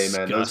is disgusting. Hey,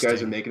 man, those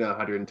guys are making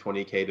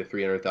 $120K to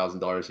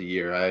 $300,000 a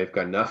year. I've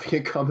got nothing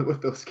in common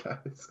with those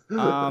guys.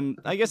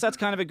 I guess that's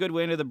kind of a good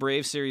way into the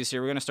Brave series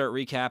here. We're going to start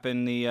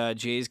recapping the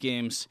Jays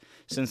games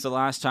since the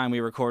last time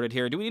we recorded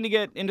here. Do we need to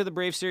get into the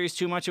Brave series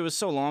too much? It was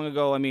so long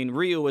ago. I mean,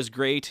 Ryu was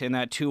great in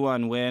that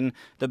 2-1 win.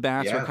 The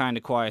bats were kind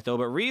of quiet, though,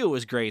 but Ryu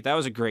was great. That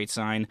was a great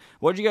sign.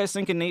 What did you guys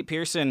think of Nate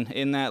Pearson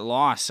in that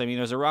loss? I mean,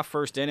 it was a rough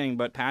first inning,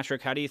 but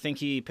Patrick, how do you think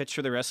he pitched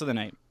for the rest of the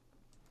night?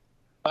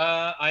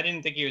 I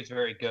didn't think he was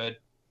very good.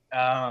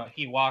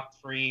 He walked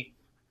free.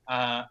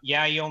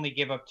 Yeah, he only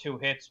gave up 2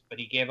 hits, but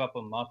he gave up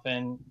a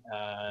muffin,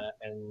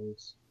 and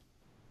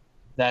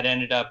that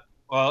ended up.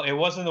 Well, it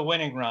wasn't the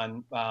winning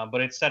run,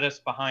 but it set us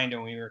behind,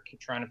 and we were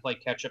trying to play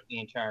catch up the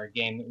entire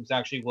game. It was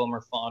actually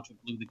Wilmer Font who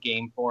blew the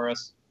game for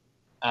us.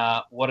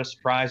 What a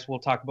surprise! We'll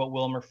talk about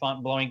Wilmer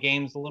Font blowing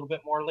games a little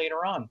bit more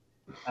later on.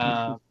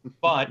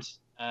 But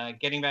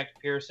getting back to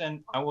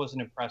Pearson, I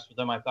wasn't impressed with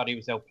him. I thought he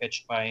was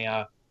outpitched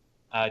by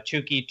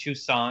Touki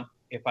Toussaint,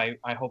 if I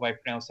hope I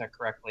pronounced that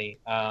correctly,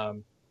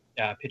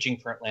 pitching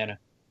for Atlanta.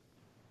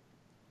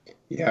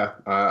 Yeah,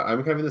 I'm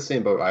kind of in the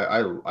same boat.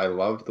 I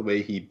love the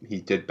way he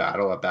did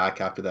battle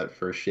back after that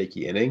first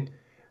shaky inning.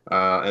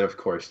 And of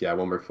course, yeah,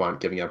 Wilmer Font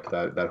giving up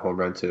that home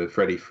run to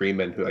Freddie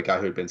Freeman, a guy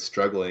who had been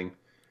struggling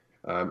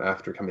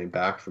after coming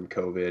back from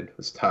COVID,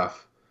 was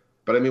tough.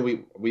 But I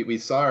mean, we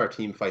saw our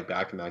team fight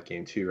back in that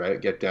game too, right?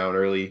 Get down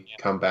early,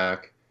 come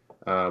back,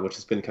 which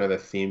has been kind of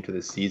a theme to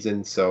the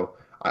season. So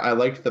I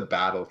liked the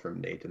battle from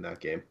Nate in that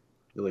game.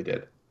 Really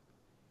did.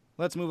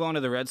 Let's move on to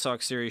the Red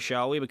Sox series,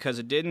 shall we? Because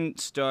it didn't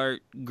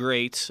start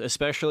great,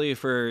 especially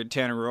for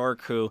Tanner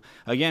Roark, who,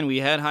 again, we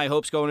had high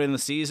hopes going into the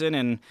season,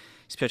 and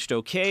he's pitched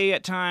okay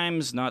at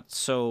times, not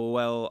so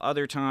well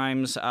other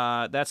times.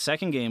 That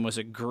second game was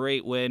a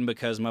great win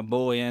because my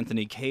boy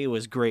Anthony Kay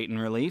was great in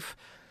relief.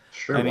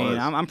 Sure I mean, was.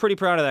 I'm pretty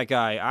proud of that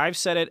guy. I've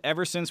said it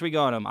ever since we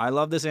got him. I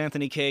love this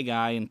Anthony Kay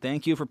guy, and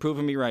thank you for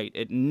proving me right.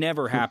 It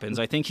never happens.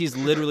 I think he's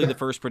literally the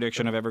first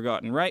prediction I've ever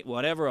gotten right.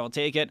 Whatever, I'll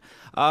take it.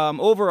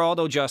 Overall,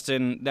 though,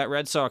 Justin, that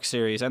Red Sox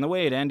series and the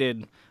way it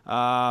ended,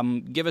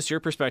 give us your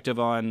perspective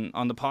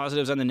on the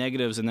positives and the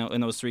negatives in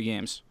those 3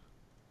 games.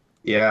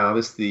 Yeah,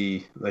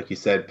 obviously, like you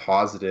said,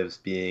 positives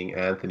being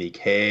Anthony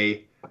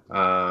Kay.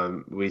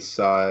 We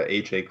saw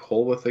AJ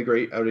Cole with a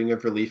great outing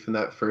of relief in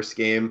that first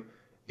game.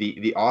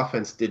 The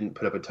offense didn't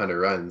put up a ton of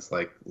runs,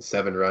 like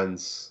 8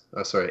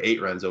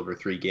 runs over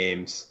 3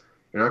 games.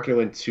 You're not going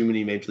to win too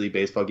many Major League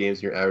Baseball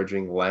games when you're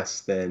averaging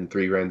less than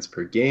 3 runs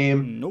per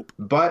game. Nope.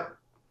 But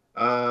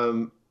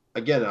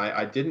again,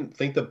 I didn't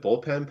think the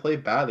bullpen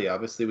played badly.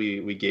 Obviously,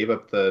 we gave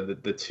up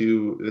the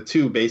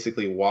two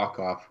basically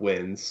walk-off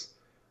wins,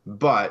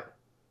 but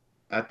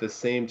at the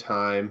same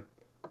time,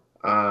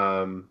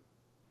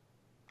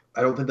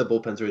 I don't think the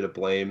bullpen's really to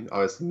blame.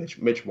 Obviously,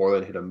 Mitch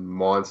Moreland hit a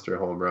monster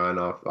home run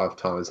off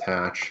Thomas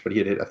Hatch, but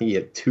I think he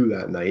hit 2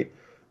 that night.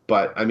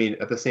 But I mean,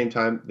 at the same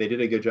time, they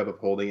did a good job of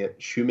holding it.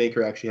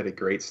 Shoemaker actually had a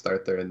great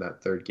start there in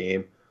that 3rd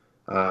game.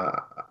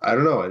 I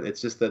don't know. It's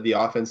just that the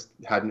offense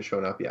hadn't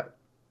shown up yet.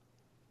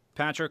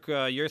 Patrick,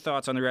 your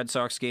thoughts on the Red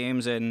Sox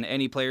games and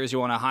any players you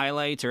want to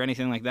highlight or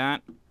anything like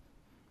that?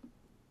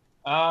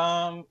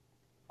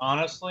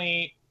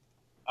 Honestly,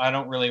 I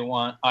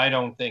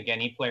don't think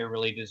any player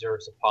really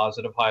deserves a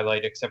positive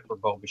highlight except for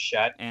Bo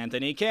Bichette.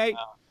 Anthony Kay.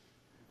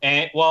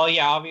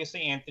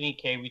 Obviously Anthony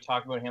Kay. We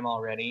talked about him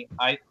already.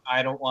 I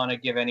don't want to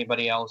give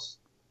anybody else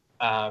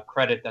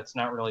credit that's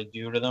not really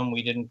due to them.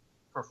 We didn't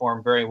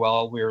perform very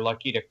well. We were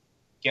lucky to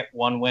get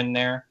 1 win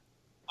there.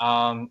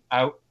 I'm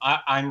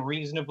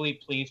reasonably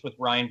pleased with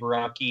Ryan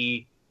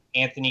Baraki,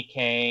 Anthony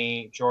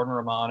Kay, Jordan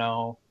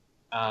Romano,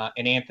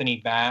 and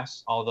Anthony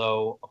Bass,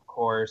 although, of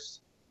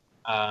course,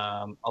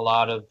 a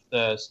lot of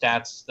the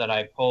stats that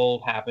I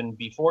pulled happened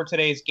before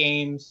today's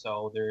game,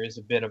 so there is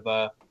a bit of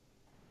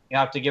you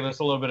have to give us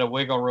a little bit of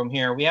wiggle room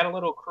here. We had a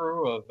little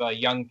crew of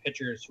young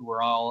pitchers who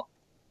were all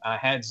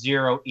had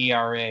 0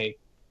 ERA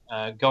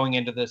going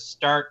into the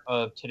start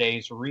of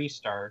today's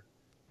restart.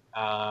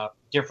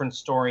 Different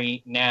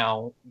story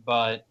now,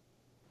 but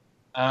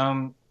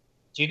are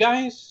you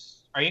guys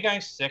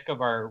sick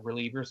of our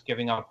relievers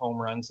giving up home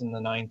runs in the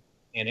 9th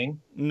inning?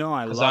 No,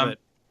 I love it.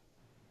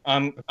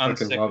 I'm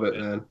sick love of it,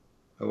 man.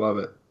 I love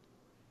it.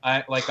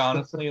 I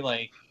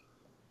honestly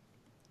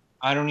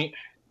I don't need.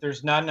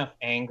 There's not enough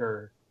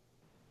anger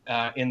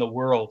in the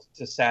world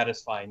to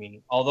satisfy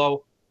me.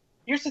 Although,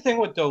 here's the thing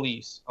with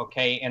Dolis,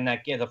 okay, and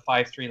the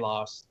 5-3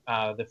 loss,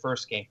 the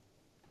first game.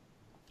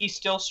 He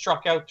still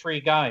struck out 3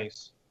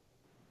 guys,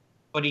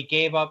 but he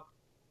gave up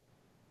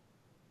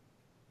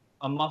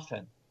a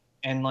muffin,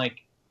 and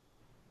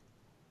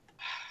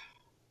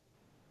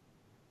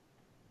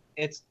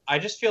I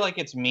just feel like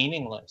it's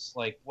meaningless.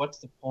 Like, what's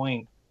the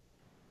point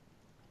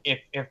if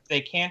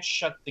they can't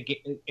shut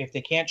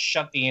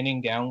the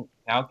inning down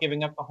without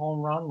giving up a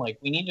home run? Like,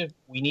 we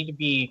need to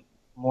be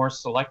more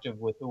selective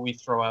with who we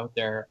throw out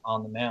there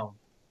on the mound.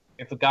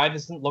 If a guy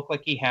doesn't look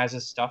like he has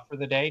his stuff for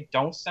the day,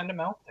 don't send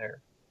him out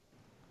there.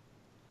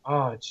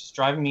 Oh, it's just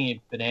driving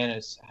me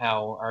bananas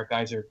how our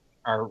guys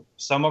are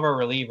some of our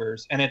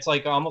relievers, and it's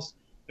like almost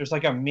there's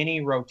like a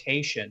mini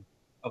rotation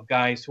of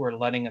guys who are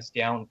letting us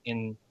down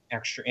in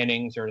extra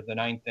innings or the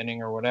 9th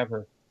inning or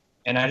whatever,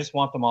 and I just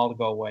want them all to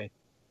go away.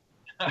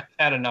 I've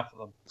had enough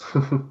of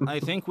them. I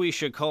think we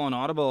should call an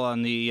audible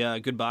on the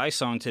goodbye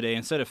song today.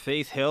 Instead of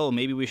Faith Hill,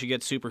 maybe we should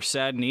get Super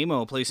Sad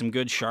Nemo, play some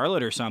Good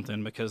Charlotte or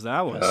something, because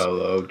that was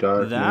Hello,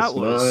 darkness, that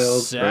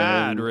was sad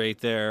friend. right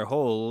there.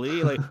 Holy,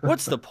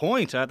 what's the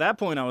point? At that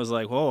point, I was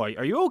like, "Whoa,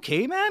 are you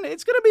okay, man?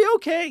 It's gonna be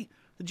okay.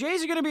 The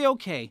Jays are gonna be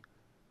okay."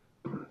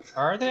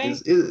 Are they?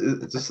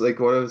 It's just like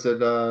what was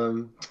it?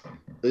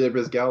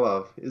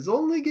 Brizgalov is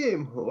only a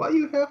game. Why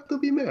you have to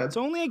be mad? It's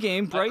only a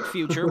game, bright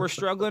future. We're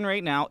struggling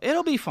right now.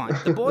 It'll be fine.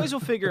 The boys will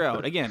figure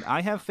out. Again,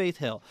 I have Faith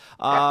Hill.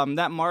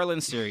 That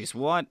Marlins series,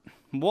 what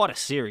a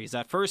series.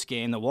 That first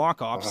game, the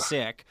walk-off,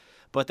 sick.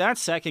 But that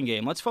second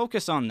game, let's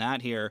focus on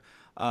that here.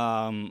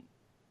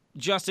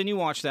 Justin, you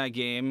watched that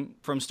game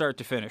from start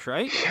to finish,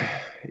 right?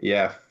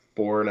 Yeah,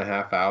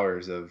 4.5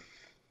 hours of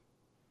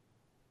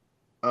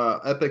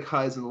epic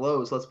highs and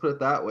lows. Let's put it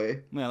that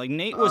way. Yeah, like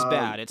Nate was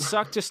bad. It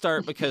sucked to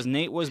start because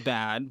Nate was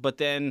bad, but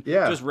then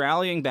just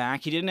rallying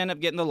back. He didn't end up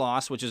getting the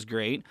loss, which is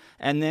great.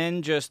 And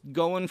then just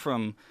going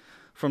from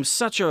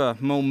such a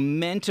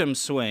momentum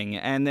swing,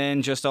 and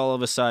then just all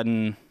of a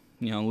sudden,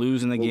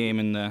 losing the game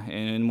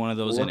in one of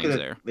those innings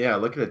there. Yeah,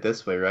 look at it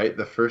this way, right?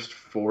 The first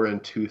 4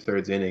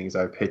 2/3 innings,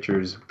 our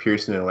pitchers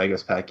Pearson and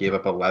Legospak gave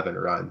up 11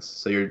 runs.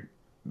 So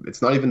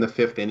it's not even the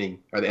fifth inning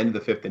or the end of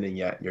the fifth inning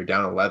yet. You're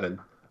down 11.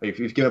 If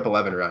you've given up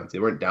 11 runs, they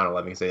weren't down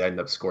 11 because they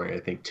ended up scoring,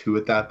 I think, 2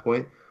 at that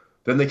point.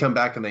 Then they come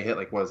back and they hit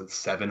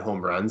 7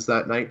 home runs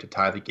that night to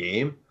tie the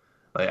game.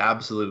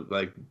 Absolute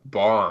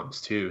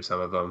bombs too,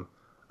 some of them.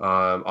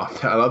 I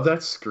love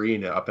that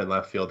screen up in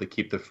left field to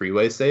keep the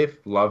freeway safe.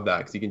 Love that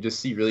because you can just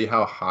see really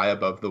how high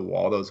above the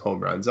wall those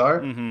home runs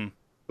are. Mm-hmm.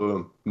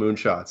 Boom,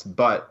 moonshots.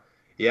 But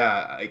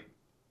yeah,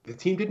 the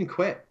team didn't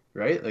quit,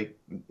 right?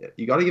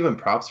 You got to give them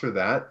props for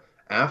that.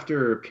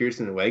 After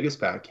Pearson and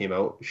Legospak came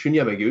out, Shun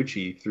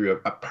Yamaguchi threw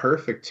a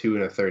perfect 2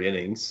 1/3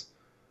 innings.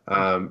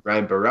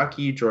 Ryan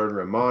Baraki, Jordan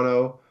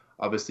Romano,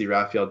 obviously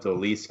Rafael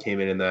Dolis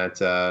came in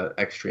that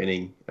extra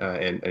inning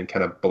and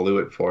kind of blew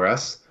it for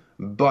us.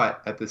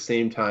 But at the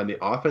same time, the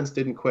offense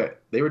didn't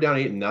quit. They were down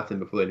 8-0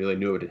 before they really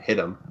knew it would hit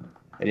them.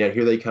 And yet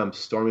here they come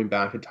storming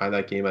back to tie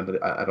that game at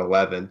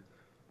 11.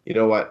 You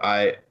know what?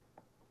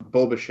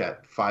 Bo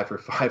Bichette, 5 for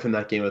 5 in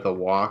that game with a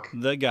walk.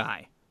 The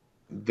guy.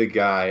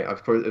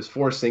 Of course, it was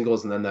 4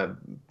 singles and then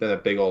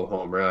that big old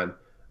home run.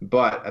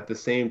 But at the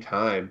same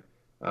time,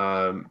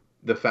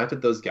 the fact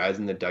that those guys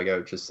in the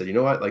dugout just said, you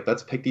know what,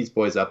 let's pick these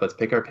boys up, let's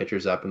pick our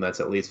pitchers up, and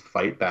let's at least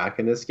fight back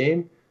in this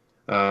game.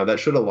 That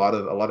showed a lot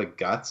of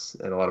guts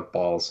and a lot of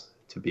balls,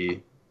 to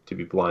be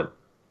blunt.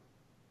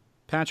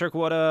 Patrick,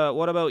 what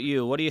about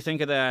you? What do you think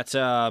of that?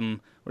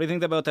 What do you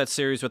think about that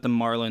series with the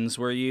Marlins?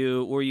 Were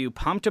you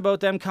pumped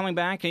about them coming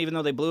back, even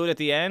though they blew it at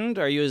the end?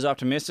 Are you as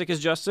optimistic as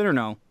Justin, or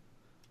no?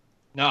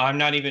 No, I'm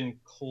not even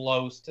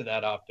close to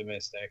that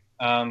optimistic.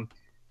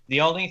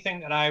 The only thing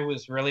that I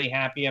was really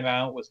happy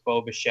about was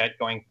Bo Bichette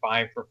going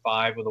 5 for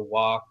 5 with a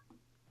walk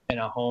and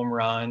a home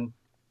run.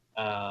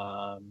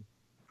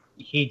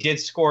 He did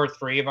score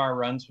 3 of our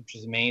runs, which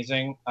is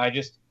amazing.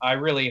 I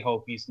really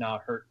hope he's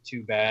not hurt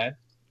too bad.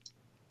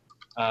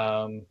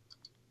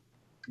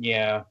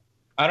 Yeah,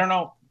 I don't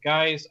know,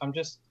 guys. I'm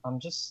just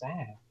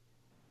sad.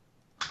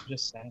 I'm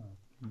just sad.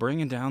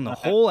 Bringing down the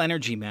whole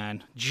energy,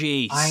 man.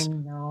 Jeez. I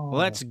know.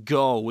 Let's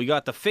go. We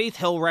got the Faith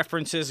Hill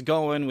references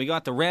going. We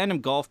got the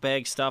random golf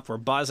bag stuff. We're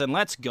buzzing.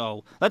 Let's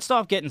go. Let's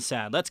stop getting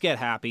sad. Let's get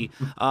happy.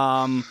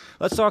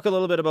 Let's talk a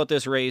little bit about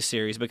this Rays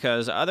series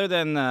because other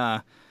than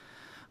the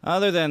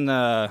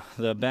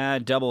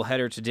bad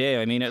doubleheader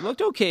today, I mean, it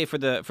looked okay for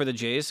the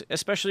Jays,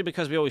 especially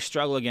because we always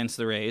struggle against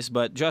the Rays.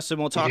 But Justin,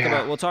 we'll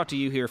talk to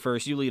you here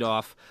first. You lead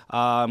off.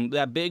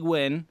 That big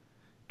win.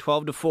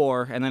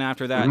 12-4, and then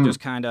after that, just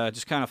kind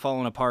of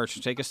falling apart.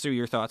 Take us through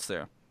your thoughts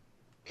there.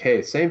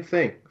 Okay, same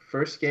thing.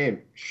 First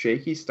game,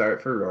 shaky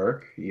start for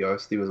Rourke. He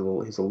obviously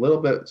he's a little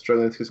bit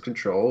struggling with his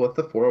control with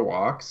the 4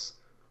 walks,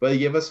 but he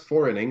gave us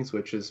 4 innings,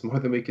 which is more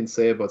than we can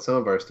say about some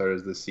of our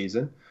starters this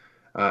season.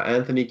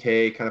 Anthony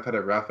Kay kind of had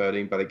a rough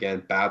outing, but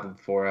again, battled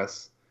for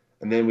us.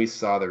 And then we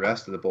saw the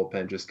rest of the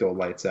bullpen just go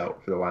lights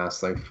out for the last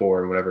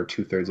 4 and whatever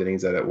 2/3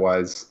 innings that it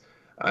was.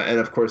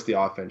 And of course,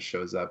 the offense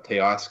shows up.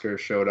 Teoscar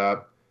showed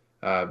up.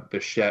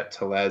 Bichette,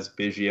 Tellez,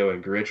 Biggio,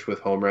 and Grich with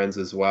home runs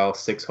as well.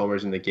 6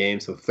 homers in the game,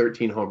 so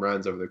 13 home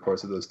runs over the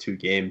course of those 2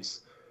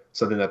 games,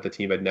 something that the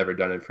team had never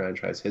done in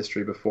franchise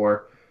history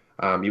before.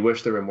 You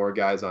wish there were more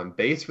guys on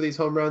base for these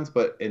home runs,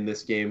 but in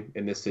this game,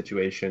 in this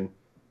situation,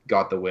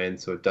 got the win,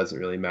 so it doesn't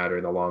really matter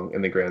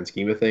in the grand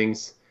scheme of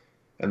things.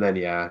 And then,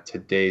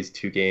 today's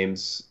 2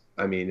 games,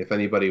 I mean, if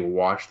anybody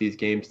watched these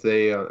games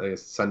today,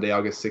 Sunday,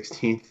 August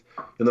 16th,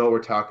 you'll know what we're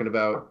talking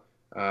about.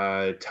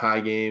 Tie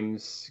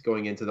games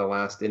going into the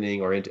last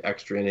inning or into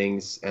extra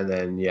innings, and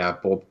then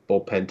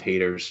bullpen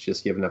taters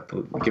just giving up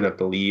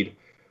the lead.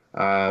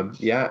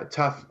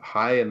 Tough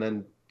high and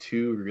then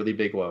 2 really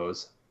big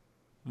lows.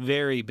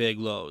 Very big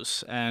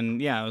lows, and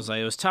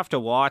it was tough to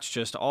watch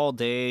just all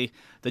day.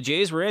 The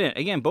Jays were in it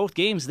again. Both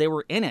games they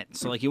were in it,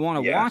 so you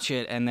want to watch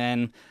it, and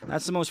then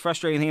that's the most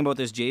frustrating thing about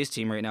this Jays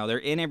team right now. They're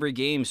in every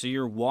game, so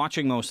you're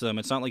watching most of them.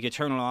 It's not like you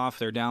turn it off.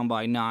 They're down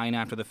by 9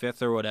 after the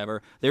 5th or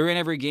whatever. They're in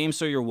every game,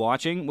 so you're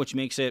watching, which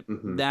makes it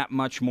that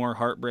much more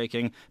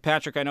heartbreaking.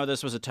 Patrick, I know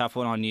this was a tough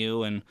one on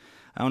you, and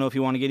I don't know if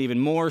you want to get even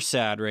more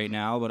sad right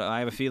now, but I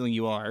have a feeling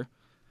you are.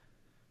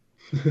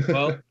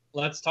 Well.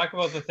 Let's talk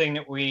about the thing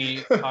that we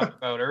talked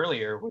about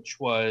earlier, which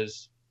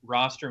was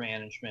roster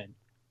management.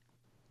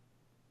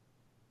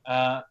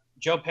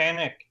 Joe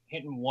Panik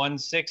hitting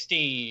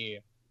 160.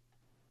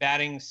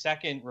 batting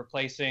second,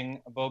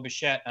 replacing Bo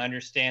Bichette. I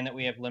understand that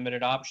we have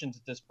limited options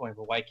at this point,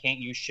 but why can't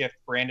you shift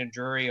Brandon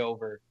Drury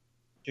over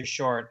to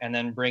short and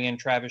then bring in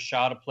Travis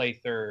Shaw to play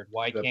third?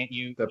 Why can't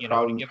you? The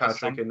problem,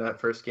 Patrick, in that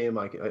first game,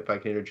 if I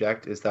can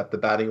interject, is that the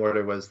batting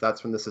order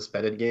that's from the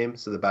suspended game,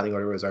 so the batting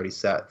order was already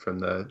set from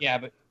the. Yeah,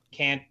 but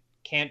can't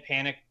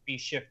Panik be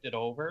shifted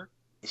over?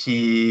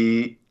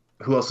 Who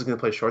else is going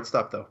to play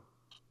shortstop though?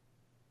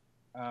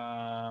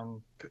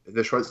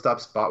 The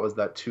shortstop spot was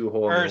that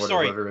 2-hole.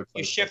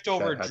 You shift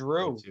over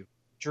Drew.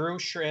 Drew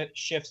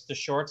shifts to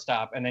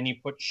shortstop, and then you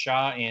put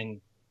Shaw in.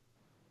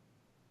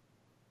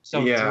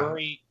 So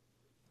Drury,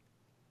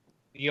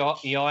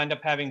 you'll end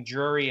up having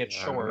Drury at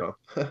short.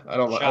 I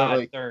don't Shaw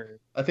at third.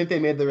 I think they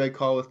made the right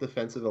call with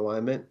defensive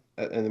alignment,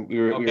 and we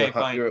were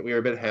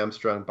a bit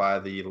hamstrung by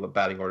the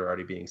batting order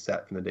already being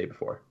set from the day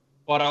before.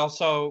 But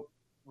also,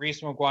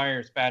 Reese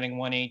McGuire's batting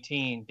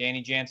 118,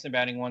 Danny Jansen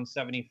batting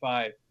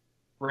 175.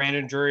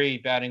 Brandon Drury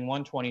batting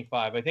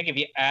 125. I think if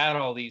you add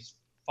all these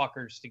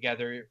fuckers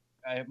together,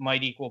 it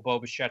might equal Bo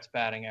Bichette's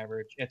batting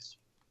average. It's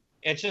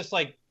just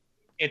like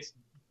it's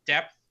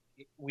depth.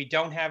 We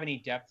don't have any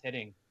depth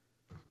hitting.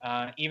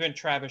 Even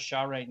Travis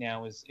Shaw right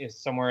now is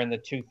somewhere in the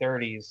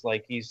 230s.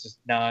 Like he's just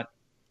not.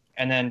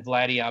 And then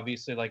Vladdy,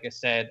 obviously, like I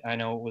said, I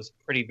know it was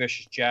a pretty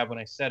vicious jab when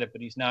I said it, but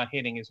he's not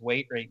hitting his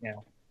weight right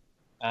now,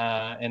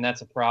 and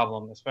that's a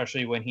problem,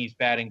 especially when he's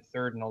batting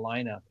third in the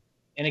lineup.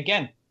 And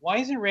again, why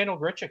isn't Randall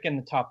Grichuk in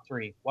the top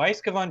three? Why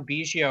is Kevon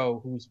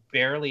Biggio, who's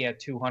barely at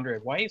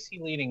 200, why is he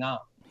leading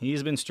up?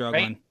 He's been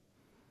struggling.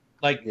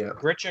 Right?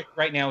 Grichuk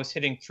right now is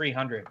hitting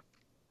 300.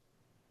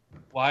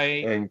 Why?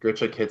 And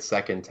Grichuk hit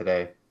second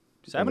today.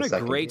 He's having a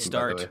great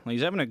start.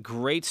 He's having a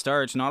great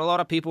start. Not a lot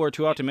of people are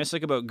too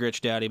optimistic about Grich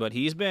Daddy, but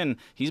he's been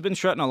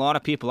strutting a lot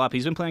of people up.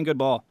 He's been playing good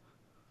ball.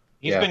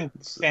 He's been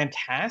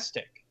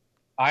fantastic.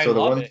 So the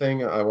one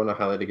thing I want to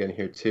highlight again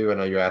here too, I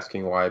know you're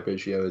asking why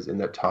Biggio is in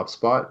that top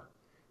spot,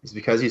 is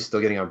because he's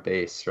still getting on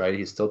base, right?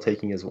 He's still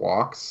taking his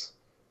walks.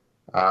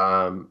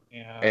 And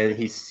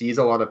he sees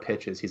a lot of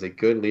pitches. He's a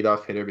good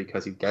leadoff hitter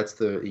because he gets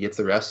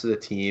the rest of the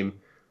team.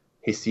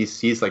 He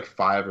sees like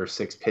 5 or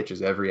 6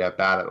 pitches every at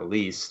bat at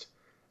least.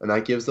 And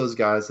that gives those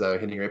guys that are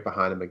hitting right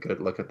behind him a good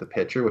look at the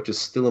pitcher, which is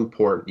still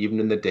important, even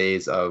in the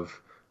days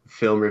of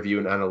film review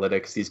and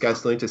analytics. These guys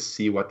still need to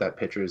see what that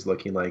pitcher is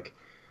looking like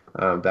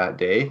that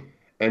day.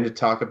 And to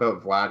talk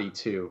about Vladdy,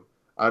 too.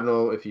 I don't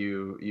know if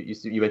you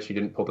mentioned you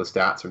didn't pull the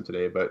stats from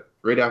today, but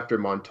right after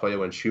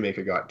Montoya and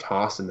Shoemaker got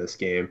tossed in this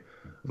game,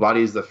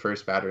 Vladdy is the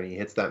first batter, and he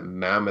hits that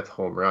mammoth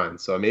home run.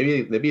 So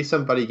maybe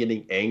somebody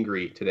getting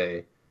angry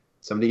today,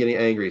 somebody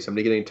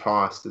getting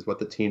tossed is what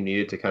the team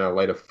needed to kind of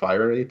light a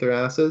fire underneath their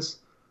asses.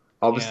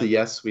 Obviously,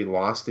 yes, we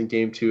lost in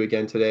Game 2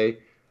 again today,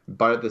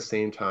 but at the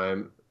same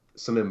time,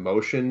 some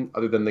emotion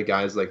other than the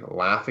guys like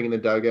laughing in the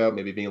dugout,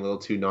 maybe being a little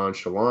too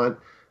nonchalant.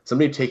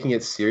 Somebody taking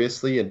it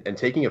seriously and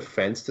taking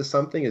offense to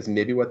something is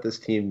maybe what this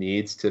team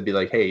needs to be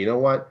like, hey, you know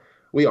what?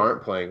 We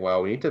aren't playing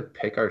well. We need to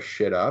pick our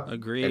shit up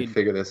and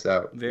figure this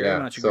out. Very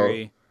much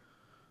agree.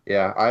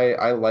 Yeah,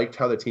 I liked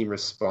how the team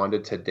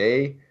responded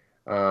today.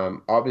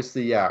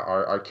 Obviously,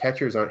 our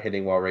catchers aren't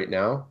hitting well right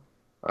now.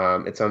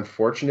 It's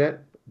unfortunate.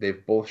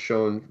 They've both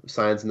shown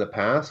signs in the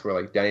past where,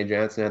 like, Danny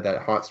Jansen had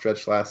that hot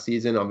stretch last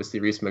season. Obviously,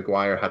 Reese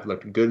McGuire had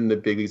looked good in the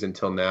big leagues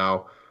until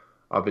now.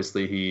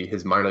 Obviously,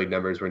 his minor league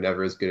numbers were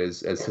never as good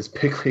as his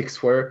big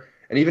leagues were.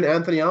 And even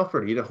Anthony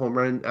Alford, he hit a home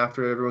run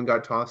after everyone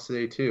got tossed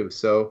today, too.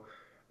 So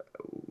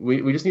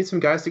we just need some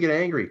guys to get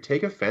angry.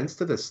 Take offense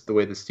to the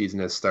way the season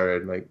has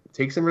started. Like,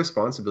 take some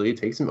responsibility,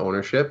 take some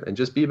ownership, and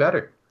just be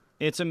better.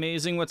 It's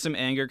amazing what some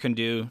anger can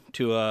do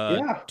to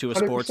a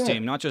sports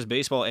team, not just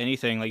baseball,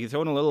 anything. Like, you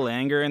throw in a little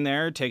anger in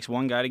there, it takes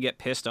one guy to get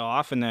pissed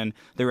off, and then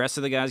the rest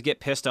of the guys get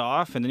pissed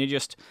off, and then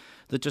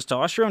the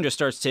testosterone just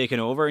starts taking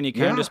over, and you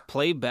kind of just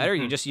play better.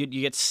 Mm-hmm.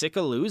 You get sick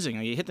of losing.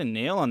 You hit the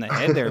nail on the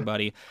head there,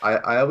 buddy.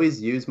 I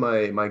always use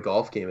my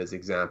golf game as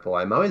example.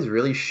 I'm always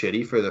really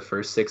shitty for the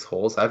first 6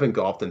 holes. I haven't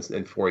golfed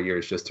in 4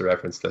 years, just to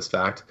reference this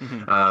fact.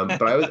 Mm-hmm.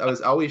 But I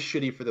was always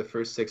shitty for the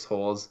first 6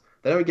 holes.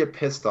 Then I would get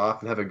pissed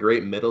off and have a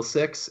great middle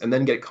 6 and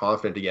then get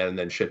confident again and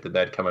then shit the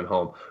bed coming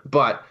home.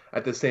 But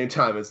at the same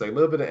time, it's like a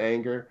little bit of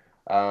anger.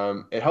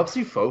 It helps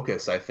you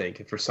focus, I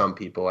think, for some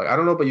people. Like, I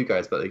don't know about you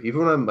guys, but like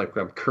even when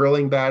I'm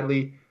curling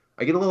badly,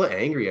 I get a little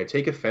angry. I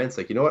take offense.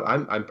 Like, you know what?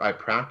 I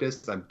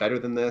practiced. I'm better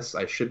than this.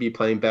 I should be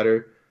playing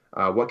better.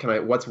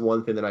 What's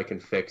one thing that I can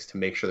fix to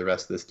make sure the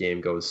rest of this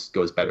game goes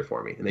better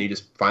for me? And then you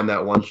just find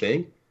that one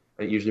thing,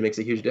 and it usually makes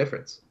a huge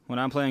difference. When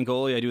I'm playing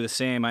goalie, I do the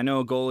same. I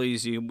know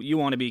goalies, you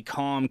want to be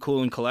calm,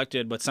 cool, and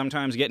collected, but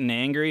sometimes getting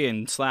angry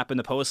and slapping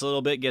the post a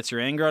little bit gets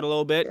your anger out a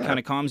little bit, kind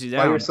of calms you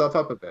down. Fire yourself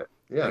up a bit.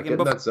 Yeah, get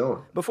in that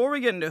zone. Before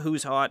we get into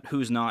who's hot,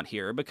 who's not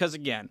here, because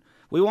again,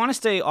 we want to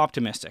stay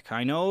optimistic.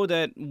 I know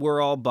that we're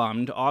all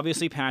bummed.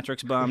 Obviously,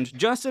 Patrick's bummed.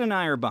 Justin and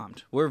I are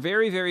bummed. We're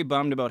very, very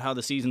bummed about how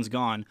the season's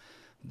gone.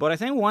 But I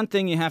think one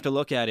thing you have to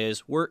look at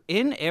is we're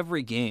in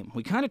every game.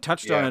 We kind of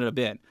touched on it a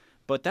bit.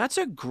 But that's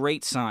a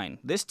great sign.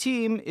 This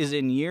team is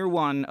in year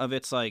 1 of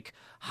its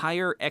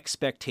higher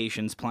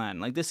expectations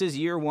plan. Like, this is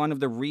year 1 of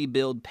the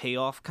rebuild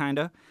payoff kind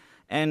of.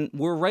 And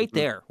we're right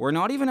there. We're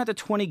not even at the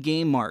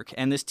 20-game mark,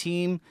 and this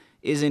team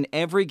is in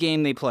every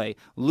game they play.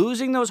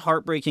 Losing those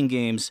heartbreaking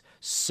games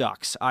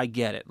sucks. I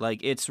get it. Like,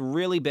 it's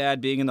really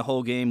bad being in the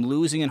whole game,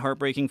 losing in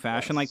heartbreaking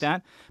fashion like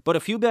that. But a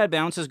few bad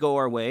bounces go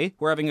our way.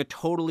 We're having a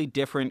totally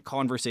different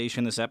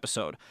conversation this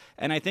episode.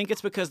 And I think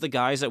it's because the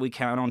guys that we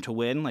count on to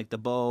win, like the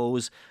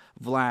Bows,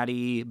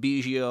 Vladdy,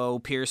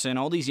 Biggio, Pearson,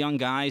 all these young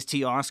guys,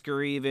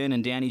 Teoscar even,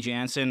 and Danny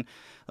Jansen,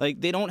 like,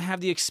 they don't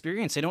have the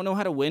experience. They don't know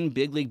how to win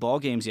big league ball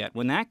games yet.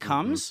 When that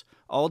comes,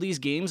 all these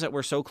games that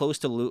we're so close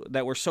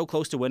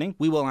to winning,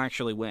 we will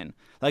actually win.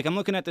 Like, I'm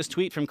looking at this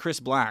tweet from Chris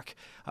Black.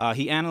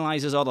 He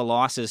analyzes all the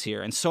losses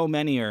here, and so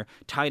many are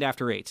tied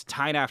after 8,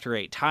 tied after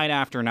 8, tied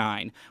after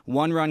 9,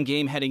 one-run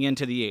game heading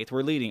into the 8th.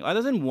 We're leading.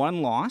 Other than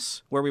one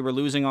loss where we were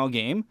losing all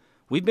game,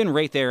 we've been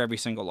right there every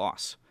single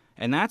loss.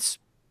 And that's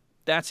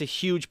a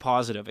huge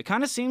positive. It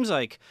kind of seems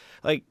like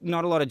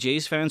not a lot of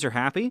Jays fans are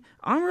happy.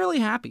 I'm really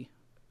happy.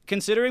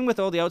 Considering with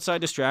all the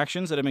outside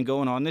distractions that have been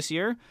going on this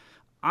year,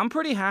 I'm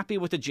pretty happy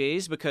with the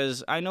Jays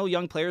because I know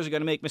young players are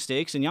going to make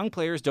mistakes, and young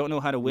players don't know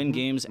how to win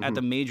games at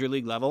the major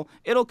league level.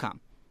 It'll come.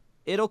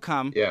 It'll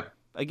come. Yeah.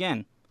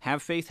 Again,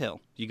 have faith,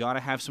 Hill. You got to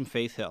have some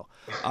faith, Hill.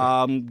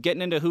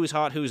 Getting into who's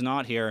hot, who's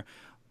not here,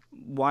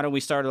 why don't we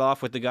start it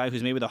off with the guy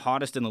who's maybe the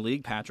hottest in the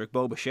league, Patrick,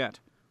 Bo Bichette.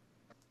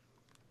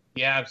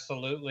 Yeah,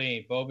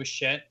 absolutely. Bo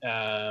Bichette,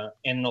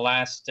 in the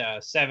last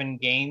 7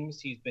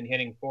 games, he's been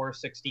hitting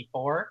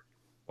 .464,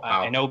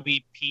 an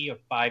OBP of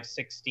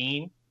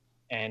 .516,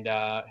 and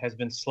has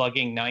been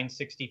slugging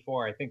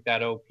 .964. I think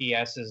that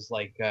OPS is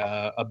like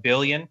a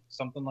billion,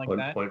 something like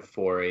that.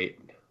 1.48.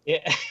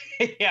 Yeah,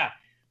 yeah.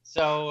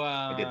 So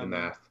I did the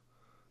math.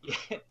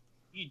 Yeah,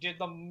 you did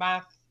the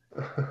math.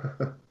 Did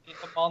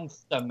the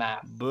monster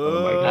math. Boo.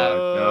 Oh my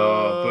God!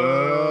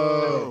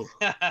 No,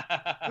 boo.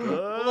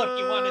 Well, look,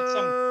 you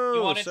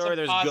wanted Sorry, some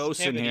there's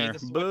ghosts in positivity. here.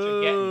 This is what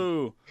you're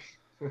getting.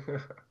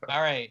 Boo.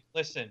 All right,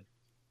 listen.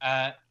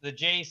 The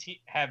Jays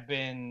have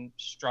been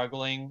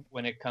struggling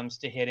when it comes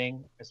to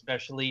hitting,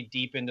 especially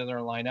deep into their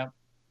lineup.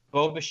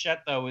 Bo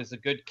Bichette, though, is a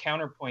good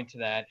counterpoint to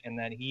that, in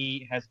that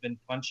he has been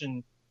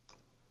punching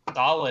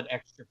solid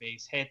extra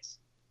base hits,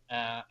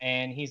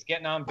 and he's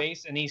getting on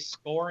base and he's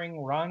scoring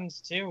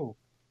runs too.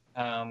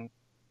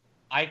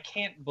 I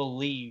can't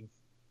believe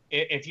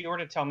if you were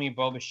to tell me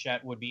Bo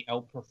Bichette would be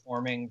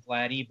outperforming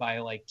Vladdy by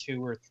like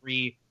 2 or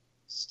 3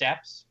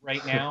 steps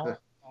right now.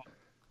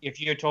 If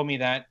you had told me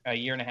that a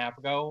year and a half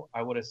ago,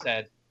 I would have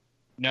said,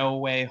 no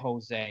way,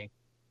 Jose.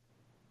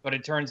 But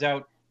it turns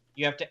out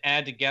you have to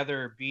add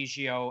together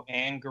Biggio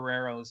and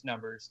Guerrero's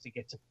numbers to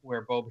get to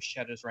where Bo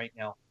Bichette is right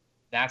now.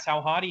 That's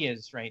how hot he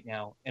is right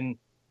now. And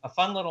a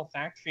fun little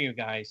fact for you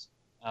guys,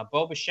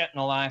 Bo Bichette in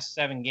the last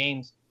 7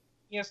 games,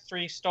 he has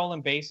 3 stolen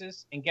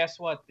bases. And guess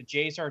what? The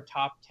Jays are a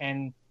top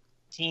 10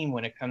 team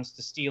when it comes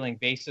to stealing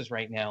bases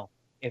right now.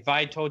 If I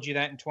had told you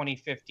that in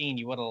 2015,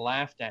 you would have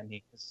laughed at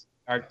me because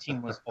our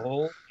team was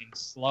old and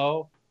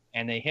slow,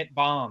 and they hit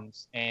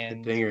bombs.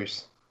 And The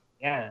dingers.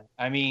 yeah,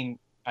 I mean,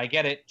 I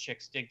get it.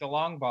 Chicks dig the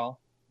long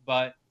ball,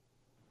 but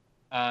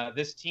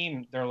this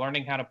team, they're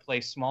learning how to play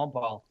small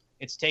ball.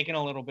 It's taken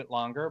a little bit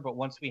longer, but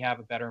once we have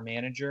a better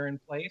manager in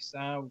place,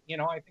 I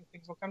think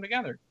things will come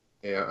together.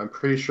 Yeah, I'm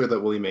pretty sure that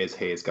Willie Mays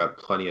Hayes got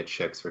plenty of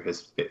chicks for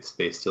his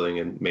space stealing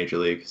in Major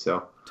League.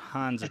 So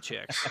Tons of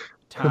chicks.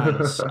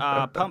 Tons.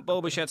 Pump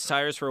Bo Bichette's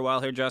tires for a while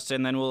here,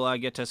 Justin, then we'll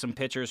get to some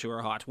pitchers who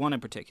are hot. One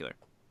in particular.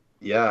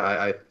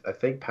 yeah, I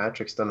think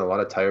Patrick's done a lot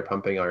of tire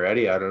pumping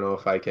already. I don't know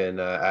if I can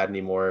add any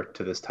more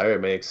to this tire.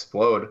 It may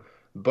explode.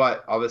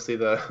 But obviously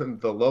the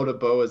low to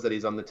Bo is that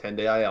he's on the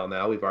 10-day IL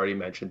now. We've already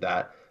mentioned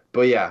that.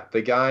 But yeah,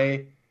 the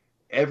guy,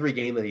 every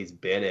game that he's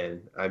been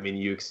in, I mean,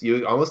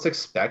 you almost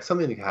expect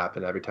something to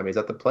happen every time he's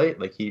at the plate.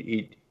 Like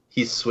he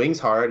swings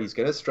hard. He's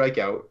going to strike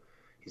out.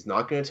 He's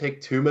not going to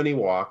take too many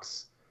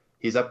walks.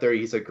 He's up there.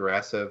 He's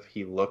aggressive.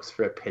 He looks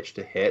for a pitch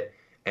to hit.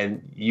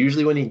 And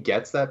usually when he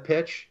gets that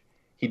pitch,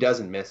 he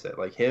doesn't miss it.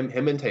 Like him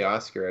and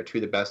Teoscar are 2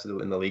 of the best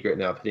in the league right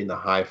now, hitting the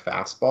high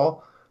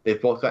fastball.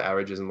 They've both got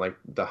averages in like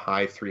the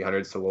high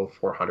 300s to low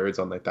 400s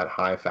on like that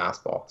high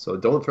fastball. So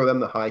don't throw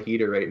them the high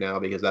heater right now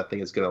because that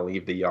thing is going to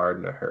leave the yard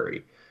in a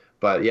hurry.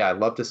 But yeah, I'd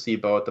love to see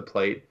Bo at the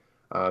plate.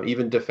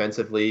 Even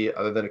defensively,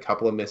 other than a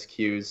couple of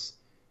miscues,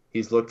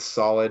 he's looked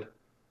solid.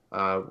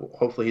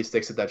 Hopefully he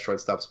sticks at that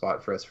shortstop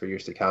spot for us for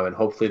years to come. And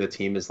hopefully the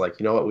team is like,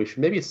 you know what, we should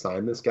maybe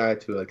sign this guy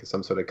to like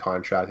some sort of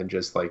contract and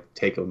just like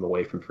take him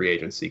away from free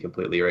agency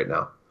completely right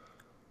now.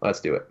 Let's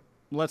do it.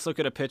 Let's look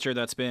at a pitcher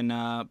that's been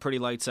pretty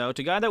lights out.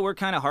 A guy that we're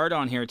kind of hard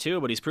on here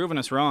too, but he's proven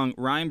us wrong.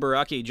 Ryan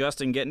Borucki.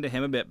 Justin, get into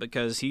him a bit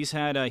because he's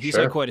had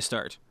quite a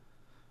start.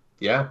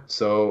 Yeah.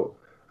 So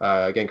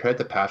again, credit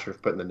to Patrick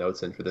for putting the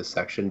notes in for this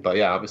section. But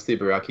yeah, obviously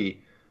Borucki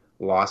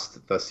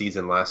lost the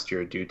season last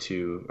year due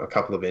to a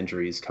couple of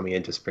injuries coming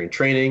into spring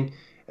training,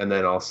 and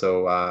then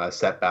also a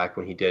setback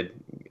when he did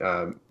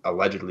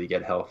allegedly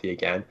get healthy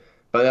again.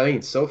 But I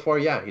mean, so far,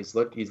 yeah, he's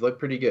looked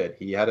pretty good.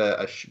 He had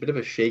a bit of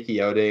a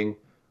shaky outing.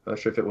 I'm not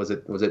sure if it was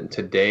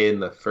today in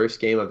the first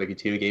game of the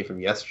continued game from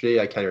yesterday.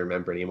 I can't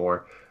remember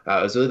anymore.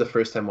 It was really the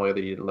first time where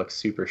he didn't look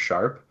super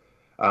sharp.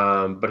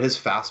 But his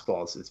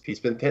fastballs, he's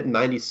been hitting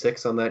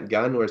 96 on that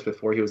gun, whereas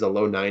before he was a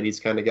low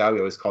 90s kind of guy. We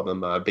always called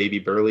him Baby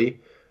Burley.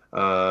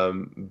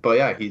 But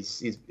yeah, he's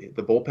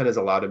the bullpen has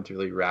allowed him to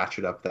really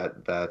ratchet up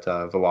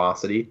that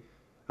velocity.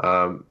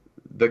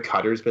 The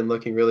cutter's been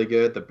looking really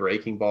good. The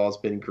breaking ball's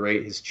been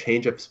great. His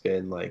changeup's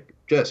been like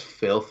just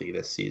filthy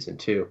this season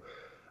too.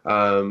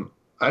 I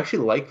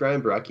actually like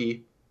Ryan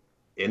Borucki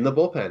in the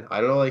bullpen.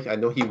 I don't know, like I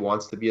know he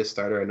wants to be a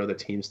starter. I know the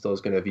team still is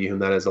going to view him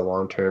that as a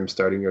long-term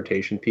starting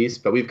rotation piece,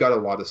 but we've got a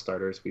lot of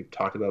starters we've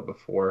talked about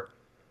before.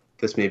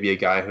 This may be a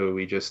guy who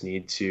we just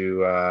need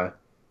to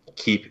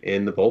keep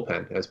in the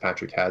bullpen, as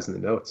Patrick has in the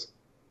notes.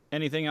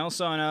 Anything else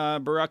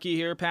on Borucki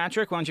here,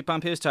 Patrick? Why don't you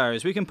pump his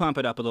tires? We can pump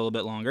it up a little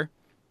bit longer.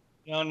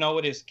 You don't know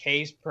what his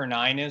Ks per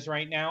 9 is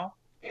right now?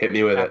 Hit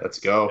me with it. Let's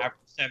go. After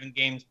 7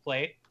 games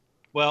played.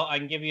 Well, I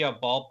can give you a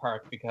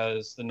ballpark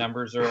because the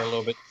numbers are a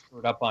little bit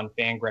screwed up on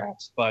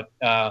Fangraphs. But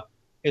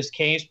his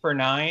Ks per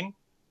 9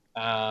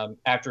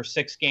 after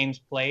 6 games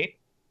played,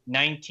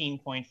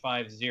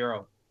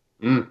 19.50.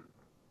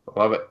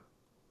 Love it.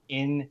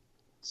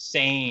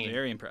 Insane.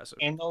 Very impressive.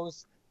 In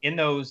those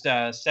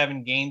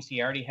 7 games,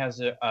 he already has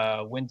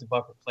a wins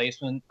above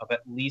replacement of at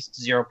least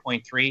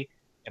 0.3.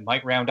 It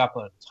might round up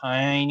a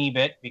tiny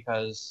bit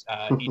because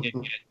he did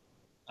get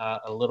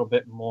a little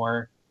bit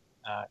more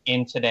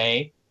in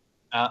today.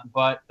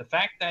 But the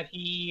fact that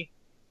he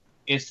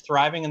is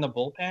thriving in the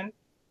bullpen,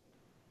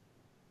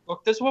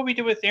 look, this is what we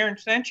did with Aaron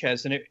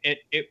Sanchez, and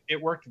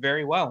it worked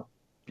very well.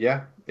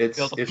 Yeah, it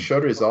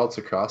showed results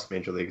across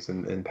major leagues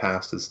in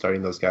past as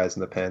starting those guys in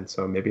the pen.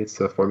 So maybe it's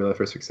the formula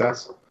for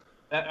success.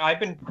 I've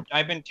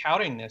been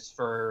touting this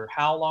for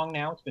how long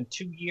now? It's been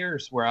 2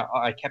 years where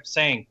I kept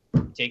saying,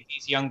 take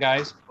these young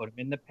guys, put them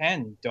in the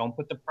pen. Don't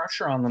put the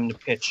pressure on them to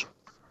pitch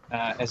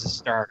as a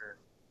starter.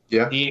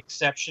 Yeah. The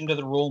exception to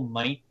the rule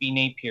might be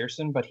Nate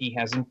Pearson, but he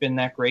hasn't been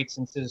that great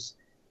since his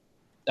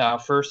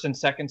first and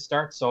second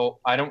start. So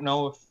I don't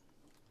know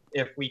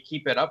if we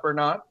keep it up or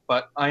not,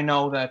 but I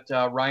know that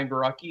Ryan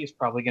Borucki is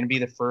probably going to be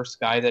the first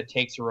guy that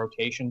takes a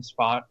rotation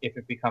spot if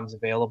it becomes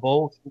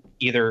available,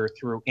 either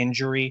through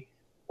injury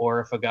or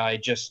if a guy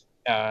just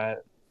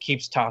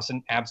keeps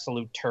tossing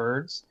absolute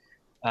turds.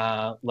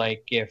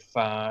 Like if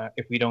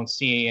we don't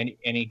see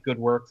any good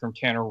work from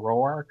Tanner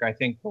Roark, I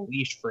think the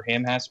leash for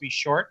him has to be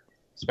short,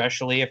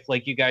 especially if,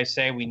 like you guys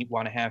say, we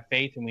want to have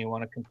faith and we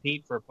want to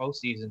compete for a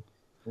postseason.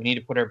 We need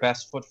to put our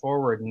best foot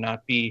forward and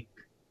not be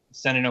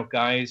sending out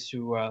guys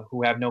who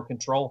have no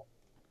control.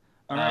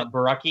 Right.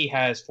 Borucki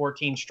has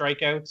 14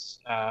 strikeouts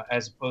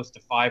as opposed to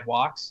 5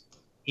 walks.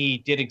 He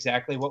did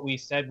exactly what we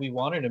said we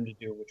wanted him to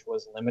do, which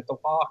was limit the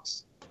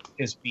walks.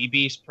 His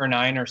BBs per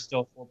 9 are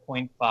still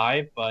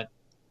 4.5, but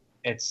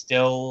it's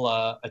still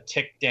a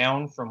tick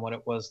down from what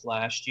it was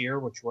last year,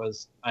 which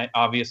was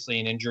obviously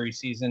an injury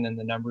season and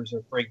the numbers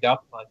are frigged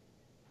up. But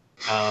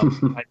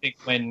I think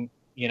when,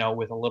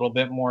 with a little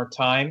bit more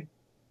time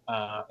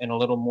and a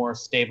little more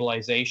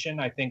stabilization,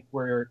 I think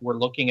we're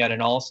looking at an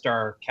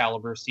all-star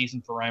caliber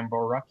season for Ryan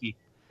Borucki.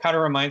 Kind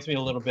of reminds me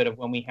a little bit of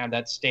when we had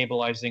that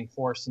stabilizing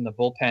force in the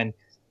bullpen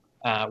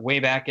way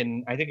back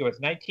in, I think it was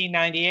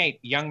 1998.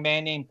 A young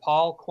man named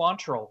Paul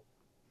Quantrill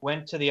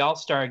went to the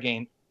All-Star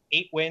game,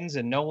 8 wins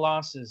and no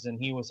losses, and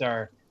he was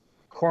our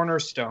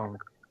cornerstone.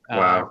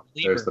 Wow,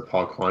 reliever. There's the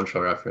Paul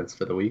Quantrill reference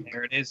for the week.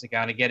 There it is. I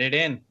got to get it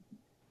in.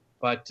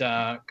 But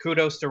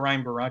kudos to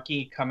Ryan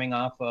Borucki coming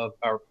off of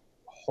a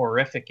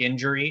horrific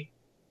injury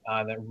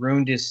that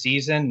ruined his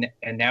season,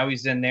 and now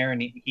he's in there,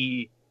 and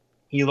he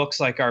looks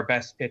like our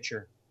best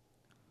pitcher.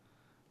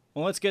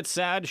 Well, let's get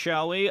sad,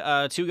 shall we?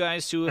 2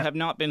 guys who have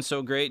not been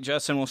so great.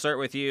 Justin, we'll start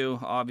with you,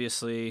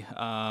 obviously.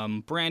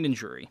 Brandon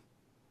Drury.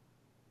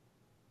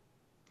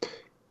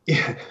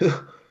 Yeah.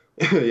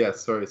 Yeah,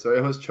 sorry. I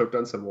almost choked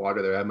on some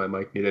water there. I had my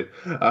mic muted.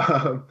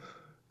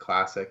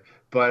 Classic.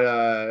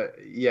 But,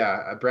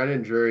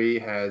 Brandon Drury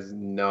has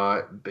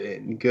not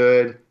been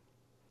good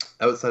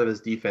outside of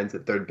his defense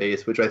at third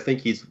base, which I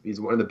think he's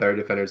one of the better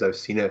defenders I've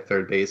seen at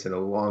third base in a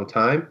long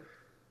time.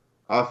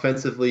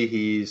 Offensively,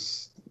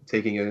 he's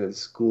taking a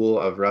school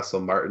of Russell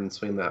Martin,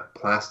 swinging that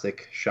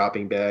plastic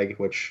shopping bag,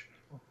 which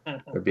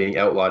are being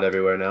outlawed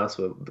everywhere now.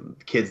 So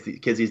kids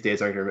these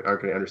days aren't going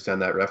to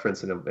understand that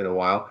reference in a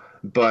while.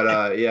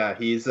 But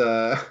he's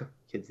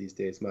kids these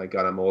days. My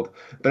God, I'm old.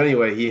 But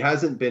anyway, he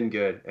hasn't been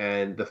good,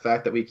 and the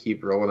fact that we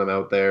keep rolling him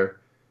out there,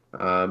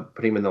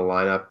 putting him in the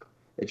lineup,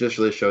 it just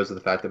really shows the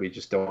fact that we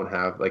just don't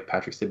have, like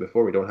Patrick said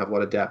before, we don't have a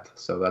lot of depth.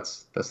 So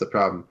that's the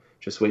problem.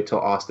 Just wait till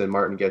Austin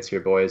Martin gets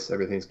here, boys.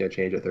 Everything's going to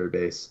change at third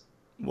base.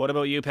 What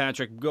about you,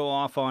 Patrick? Go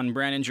off on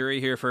Brandon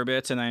Drury here for a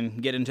bit and then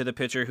get into the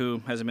pitcher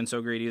who hasn't been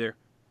so great either.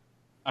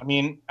 I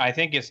mean, I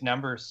think his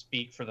numbers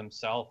speak for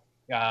themselves.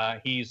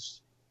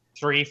 He's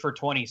 3 for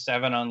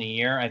 27 on the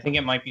year. I think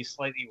it might be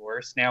slightly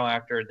worse now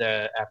after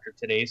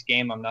today's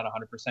game. I'm not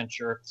 100%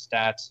 sure if the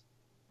stats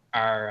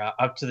are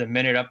up to the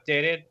minute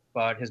updated,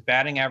 but his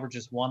batting average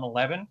is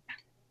 111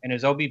 and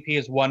his OBP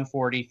is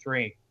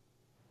 143.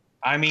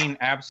 I mean,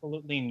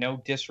 absolutely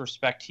no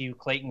disrespect to you,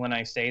 Clayton, when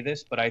I say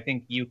this, but I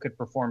think you could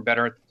perform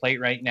better at the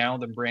plate right now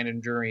than Brandon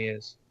Drury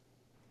is.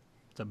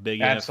 It's a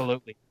big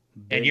Absolutely.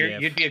 Big And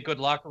you'd be a good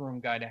locker room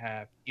guy to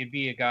have. You'd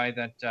be a guy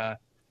that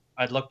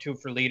I'd look to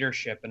for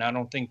leadership, and I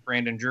don't think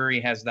Brandon Drury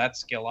has that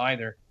skill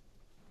either.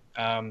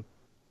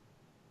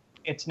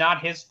 It's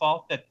not his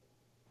fault that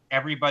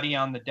everybody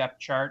on the depth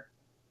chart,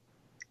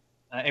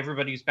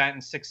 everybody who's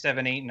batting 6,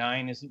 7, 8,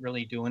 9 isn't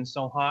really doing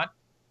so hot.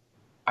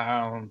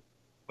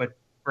 But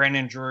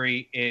Brandon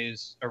Drury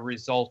is a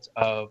result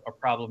of a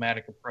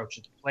problematic approach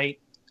at the plate.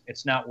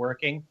 It's not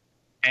working.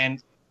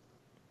 And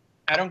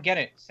I don't get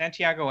it.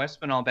 Santiago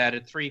Espinal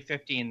batted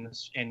 .350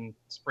 in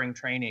spring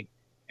training,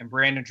 and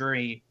Brandon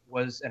Drury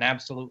was an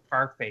absolute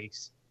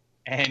farface.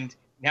 And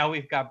now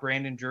we've got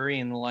Brandon Drury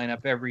in the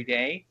lineup every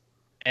day.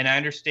 And I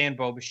understand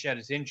Bo Bichette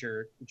is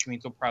injured, which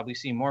means we'll probably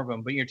see more of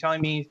him. But you're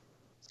telling me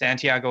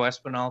Santiago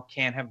Espinal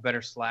can't have a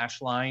better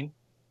slash line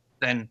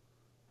than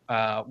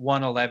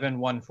 111,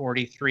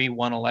 143,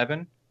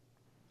 111?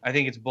 I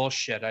think it's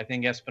bullshit. I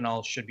think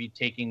Espinal should be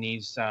taking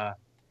these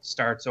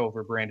starts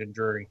over Brandon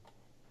Drury.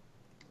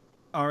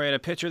 All right, a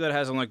pitcher that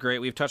hasn't looked great.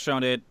 We've touched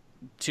on it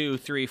 2,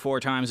 3, 4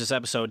 times this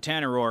episode.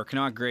 Tanner Roark,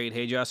 not great.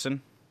 Hey,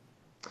 Justin?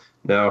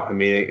 No, I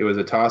mean, it was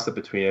a toss-up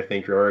between, I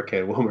think, Roark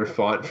and Wilmer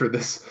Font for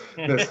this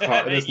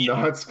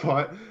not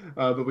spot.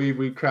 But we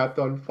crapped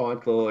on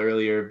Font a little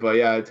earlier. But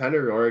yeah,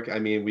 Tanner Roark, I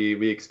mean,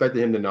 we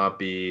expected him to not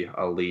be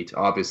elite.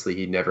 Obviously,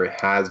 he never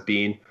has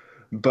been.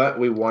 But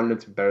we wanted him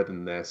to be better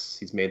than this.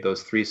 He's made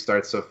those 3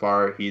 starts so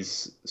far.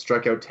 He's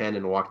struck out 10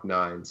 and walked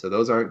 9. So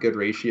those aren't good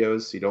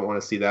ratios. You don't want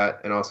to see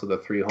that. And also the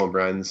 3 home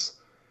runs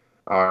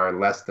are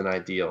less than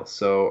ideal.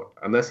 So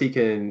unless he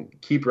can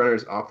keep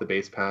runners off the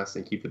base pass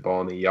and keep the ball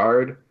in the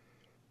yard,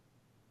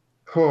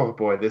 oh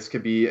boy, this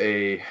could be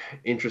a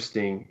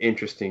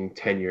interesting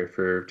tenure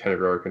for Tanner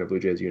Roark in a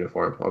Blue Jays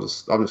uniform. I'll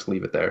just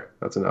leave it there.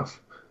 That's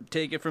enough.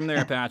 Take it from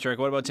there, Patrick.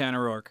 What about Tanner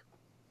Roark?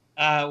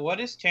 What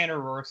is Tanner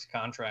Roark's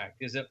contract?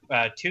 Is it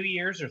 2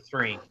 years or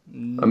 3?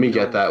 Let me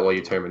get that while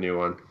you term a new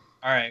one.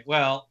 All right.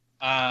 Well,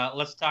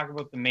 let's talk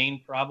about the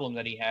main problem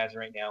that he has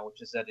right now,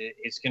 which is that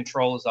his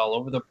control is all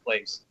over the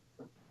place.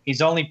 He's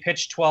only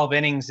pitched 12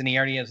 innings and he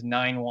already has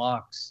 9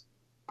 walks.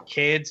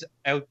 Kids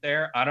out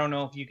there, I don't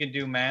know if you can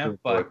do math,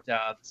 but the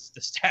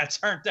stats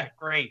aren't that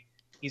great.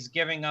 He's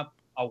giving up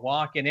a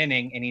walk an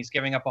inning and he's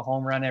giving up a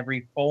home run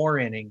every 4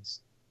 innings.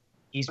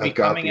 He's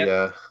becoming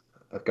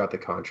I've got the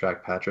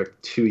contract, Patrick.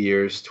 2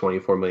 years,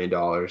 $24 million.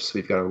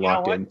 We've got him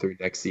locked in through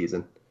next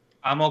season.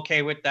 I'm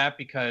okay with that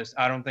because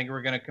I don't think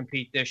we're going to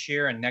compete this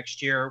year, and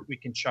next year we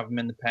can shove him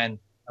in the pen.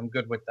 I'm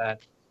good with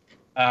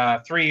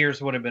that. 3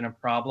 years would have been a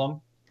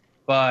problem,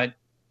 but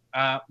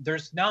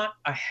there's not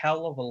a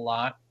hell of a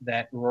lot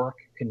that Roark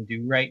can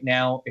do right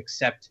now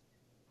except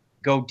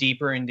go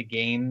deeper into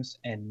games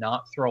and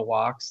not throw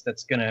walks.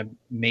 That's going to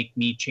make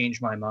me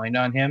change my mind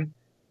on him.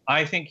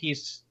 I think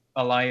he's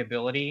a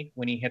liability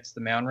when he hits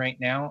the mound right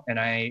now, and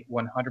I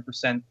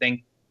 100%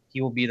 think he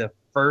will be the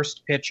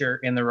first pitcher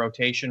in the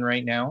rotation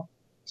right now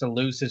to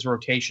lose his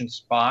rotation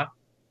spot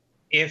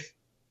if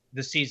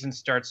the season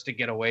starts to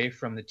get away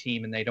from the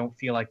team and they don't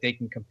feel like they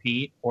can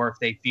compete, or if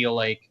they feel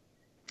like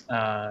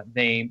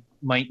they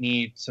might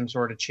need some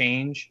sort of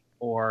change,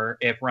 or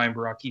if Ryan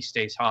Borucki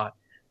stays hot.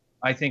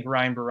 I think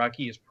Ryan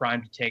Borucki is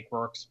primed to take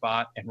Roark's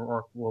spot, and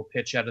Roark will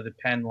pitch out of the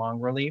pen long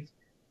relief.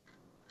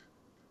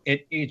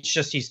 It's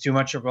just he's too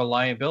much of a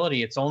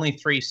liability. It's only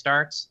 3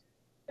 starts,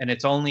 and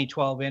it's only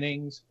 12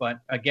 innings. But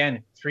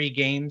again, 3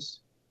 games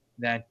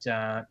that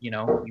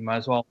you might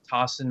as well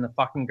toss in the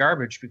fucking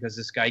garbage because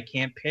this guy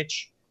can't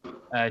pitch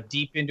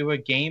deep into a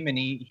game, and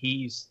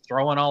he's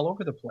throwing all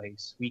over the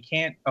place. We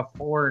can't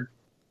afford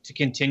to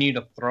continue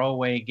to throw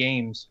away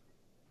games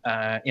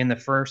in the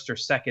first or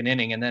second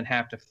inning and then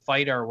have to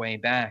fight our way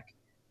back.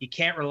 You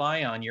can't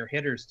rely on your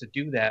hitters to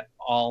do that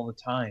all the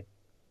time.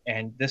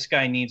 And this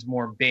guy needs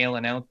more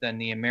bailing out than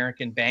the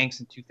American banks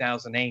in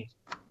 2008.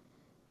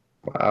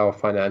 Wow,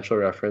 financial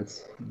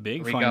reference.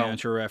 Big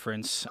financial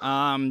reference.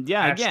 Again.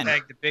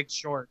 Hashtag the Big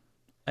Short.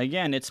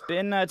 Again, it's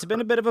been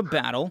a bit of a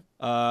battle.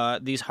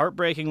 These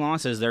heartbreaking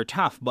losses, they're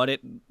tough, but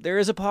there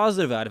is a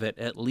positive out of it.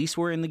 At least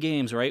we're in the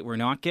games, right? We're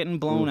not getting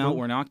blown out.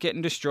 We're not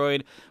getting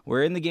destroyed.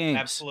 We're in the games.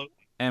 Absolutely.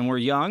 And we're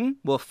young.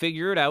 We'll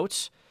figure it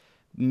out.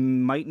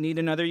 Might need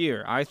another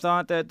year. I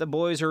thought that the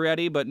boys are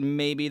ready, but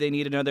maybe they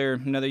need another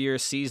year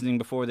of seasoning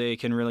before they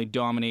can really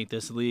dominate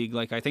this league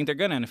like I think they're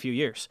gonna in a few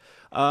years.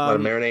 Let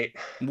them marinate.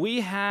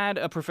 We had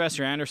a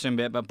Professor Anderson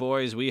bit, but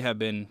boys, we've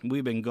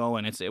been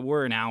going.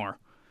 We're an hour.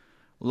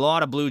 A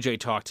lot of Blue Jay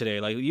talk today.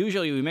 Like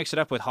usually we mix it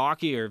up with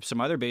hockey or some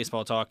other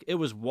baseball talk. It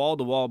was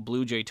wall-to-wall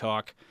Blue Jay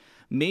talk.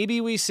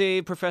 Maybe we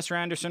save Professor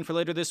Anderson for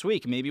later this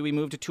week. Maybe we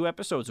move to 2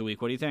 episodes a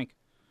week. What do you think?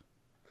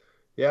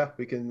 Yeah,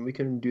 we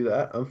can do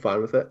that. I'm fine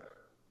with it.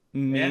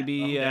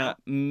 Maybe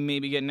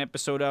get an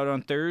episode out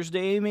on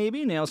Thursday,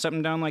 maybe? Nail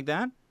something down like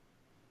that?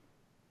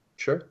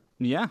 Sure.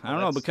 Yeah, I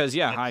don't know, because,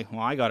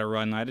 I got to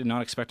run. I did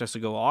not expect us to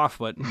go off,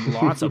 but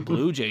lots of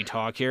Blue Jay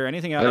talk here.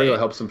 Anything else? I think it'll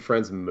help some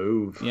friends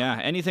move. Yeah,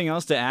 anything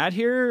else to add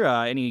here?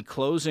 Any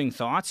closing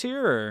thoughts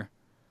here? Or?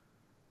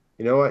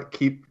 You know what?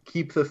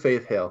 Keep the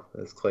faith hail,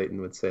 as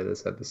Clayton would say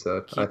this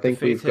episode. I think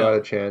we've got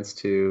a chance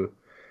to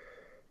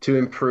to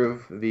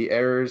improve. The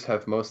errors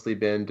have mostly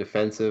been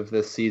defensive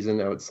this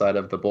season, outside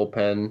of the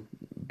bullpen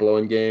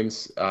blowing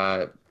games.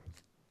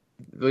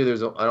 Really,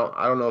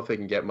 I don't know if it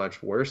can get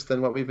much worse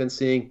than what we've been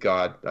seeing.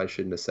 God, I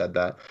shouldn't have said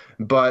that.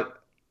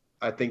 But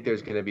I think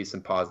there's going to be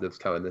some positives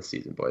coming this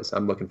season, boys.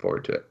 I'm looking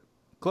forward to it.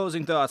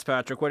 Closing thoughts,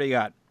 Patrick. What do you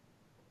got?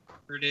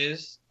 Here it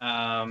is.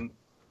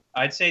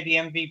 I'd say the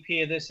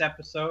MVP of this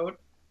episode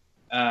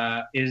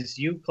is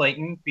you,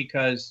 Clayton,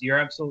 because you're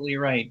absolutely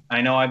right.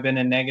 I know I've been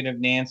a negative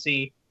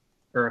Nancy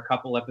for a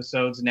couple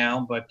episodes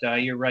now, but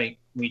you're right.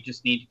 We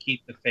just need to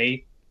keep the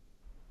faith.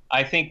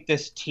 I think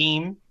this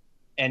team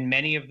and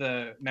many of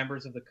the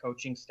members of the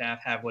coaching staff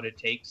have what it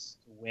takes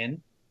to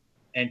win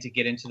and to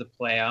get into the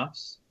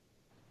playoffs.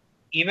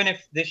 Even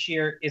if this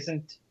year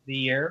isn't the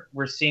year,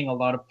 we're seeing a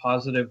lot of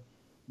positive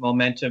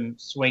momentum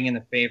swing in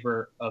the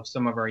favor of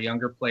some of our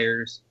younger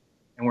players.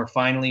 And we're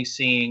finally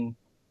seeing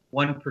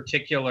one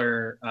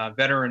particular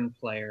veteran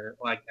player,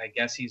 like I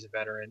guess he's a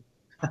veteran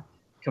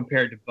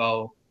compared to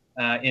Bo,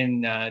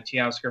 in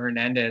Teoscar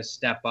Hernandez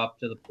step up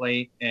to the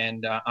plate.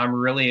 And I'm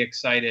really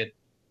excited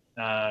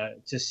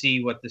to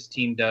see what this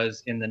team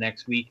does in the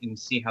next week and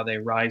see how they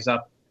rise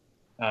up,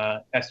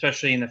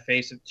 especially in the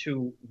face of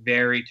two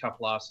very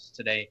tough losses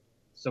today.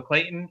 So,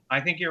 Clayton,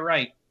 I think you're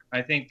right.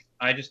 I think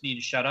I just need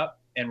to shut up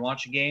and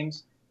watch the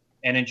games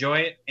and enjoy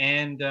it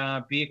and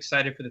be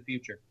excited for the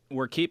future.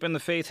 We're keeping the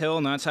Faith Hill,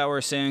 and that's how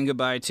we're saying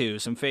goodbye to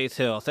some Faith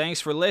Hill.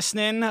 Thanks for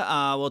listening.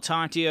 We'll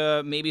talk to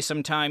you maybe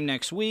sometime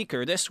next week,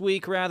 or this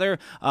week, rather.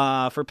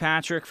 For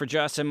Patrick, for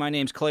Justin, my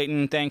name's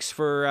Clayton. Thanks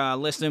for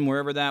listening,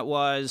 wherever that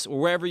was, or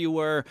wherever you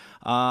were.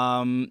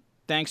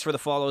 Thanks for the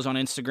follows on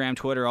Instagram,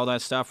 Twitter, all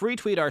that stuff.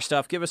 Retweet our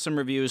stuff. Give us some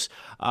reviews.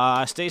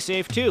 Stay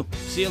safe, too.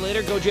 See you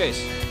later. Go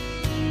Jays.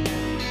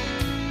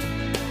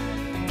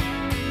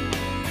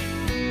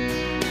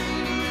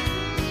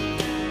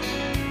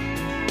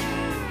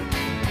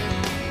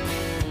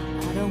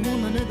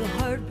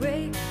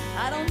 Heartbreak,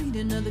 I don't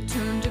need another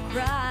turn to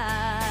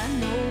cry.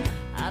 No,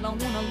 I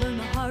don't wanna learn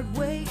the hard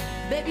way.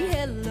 Baby,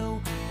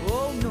 hello,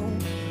 oh no,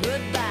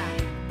 goodbye.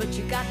 But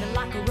you got me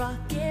like a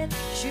rocket,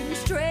 shooting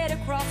straight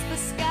across the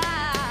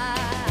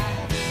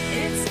sky.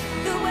 It's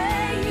the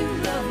way you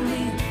love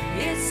me,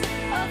 it's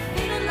a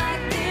feeling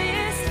like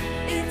this.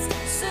 It's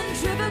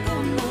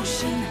centrifugal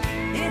motion,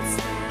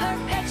 it's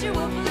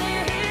perpetual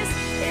bliss.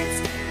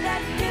 It's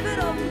that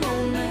pivotal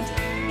moment,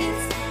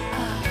 it's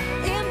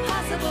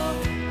impossible.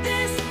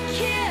 This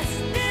kiss,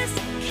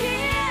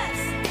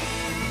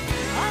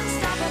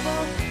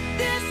 unstoppable,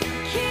 this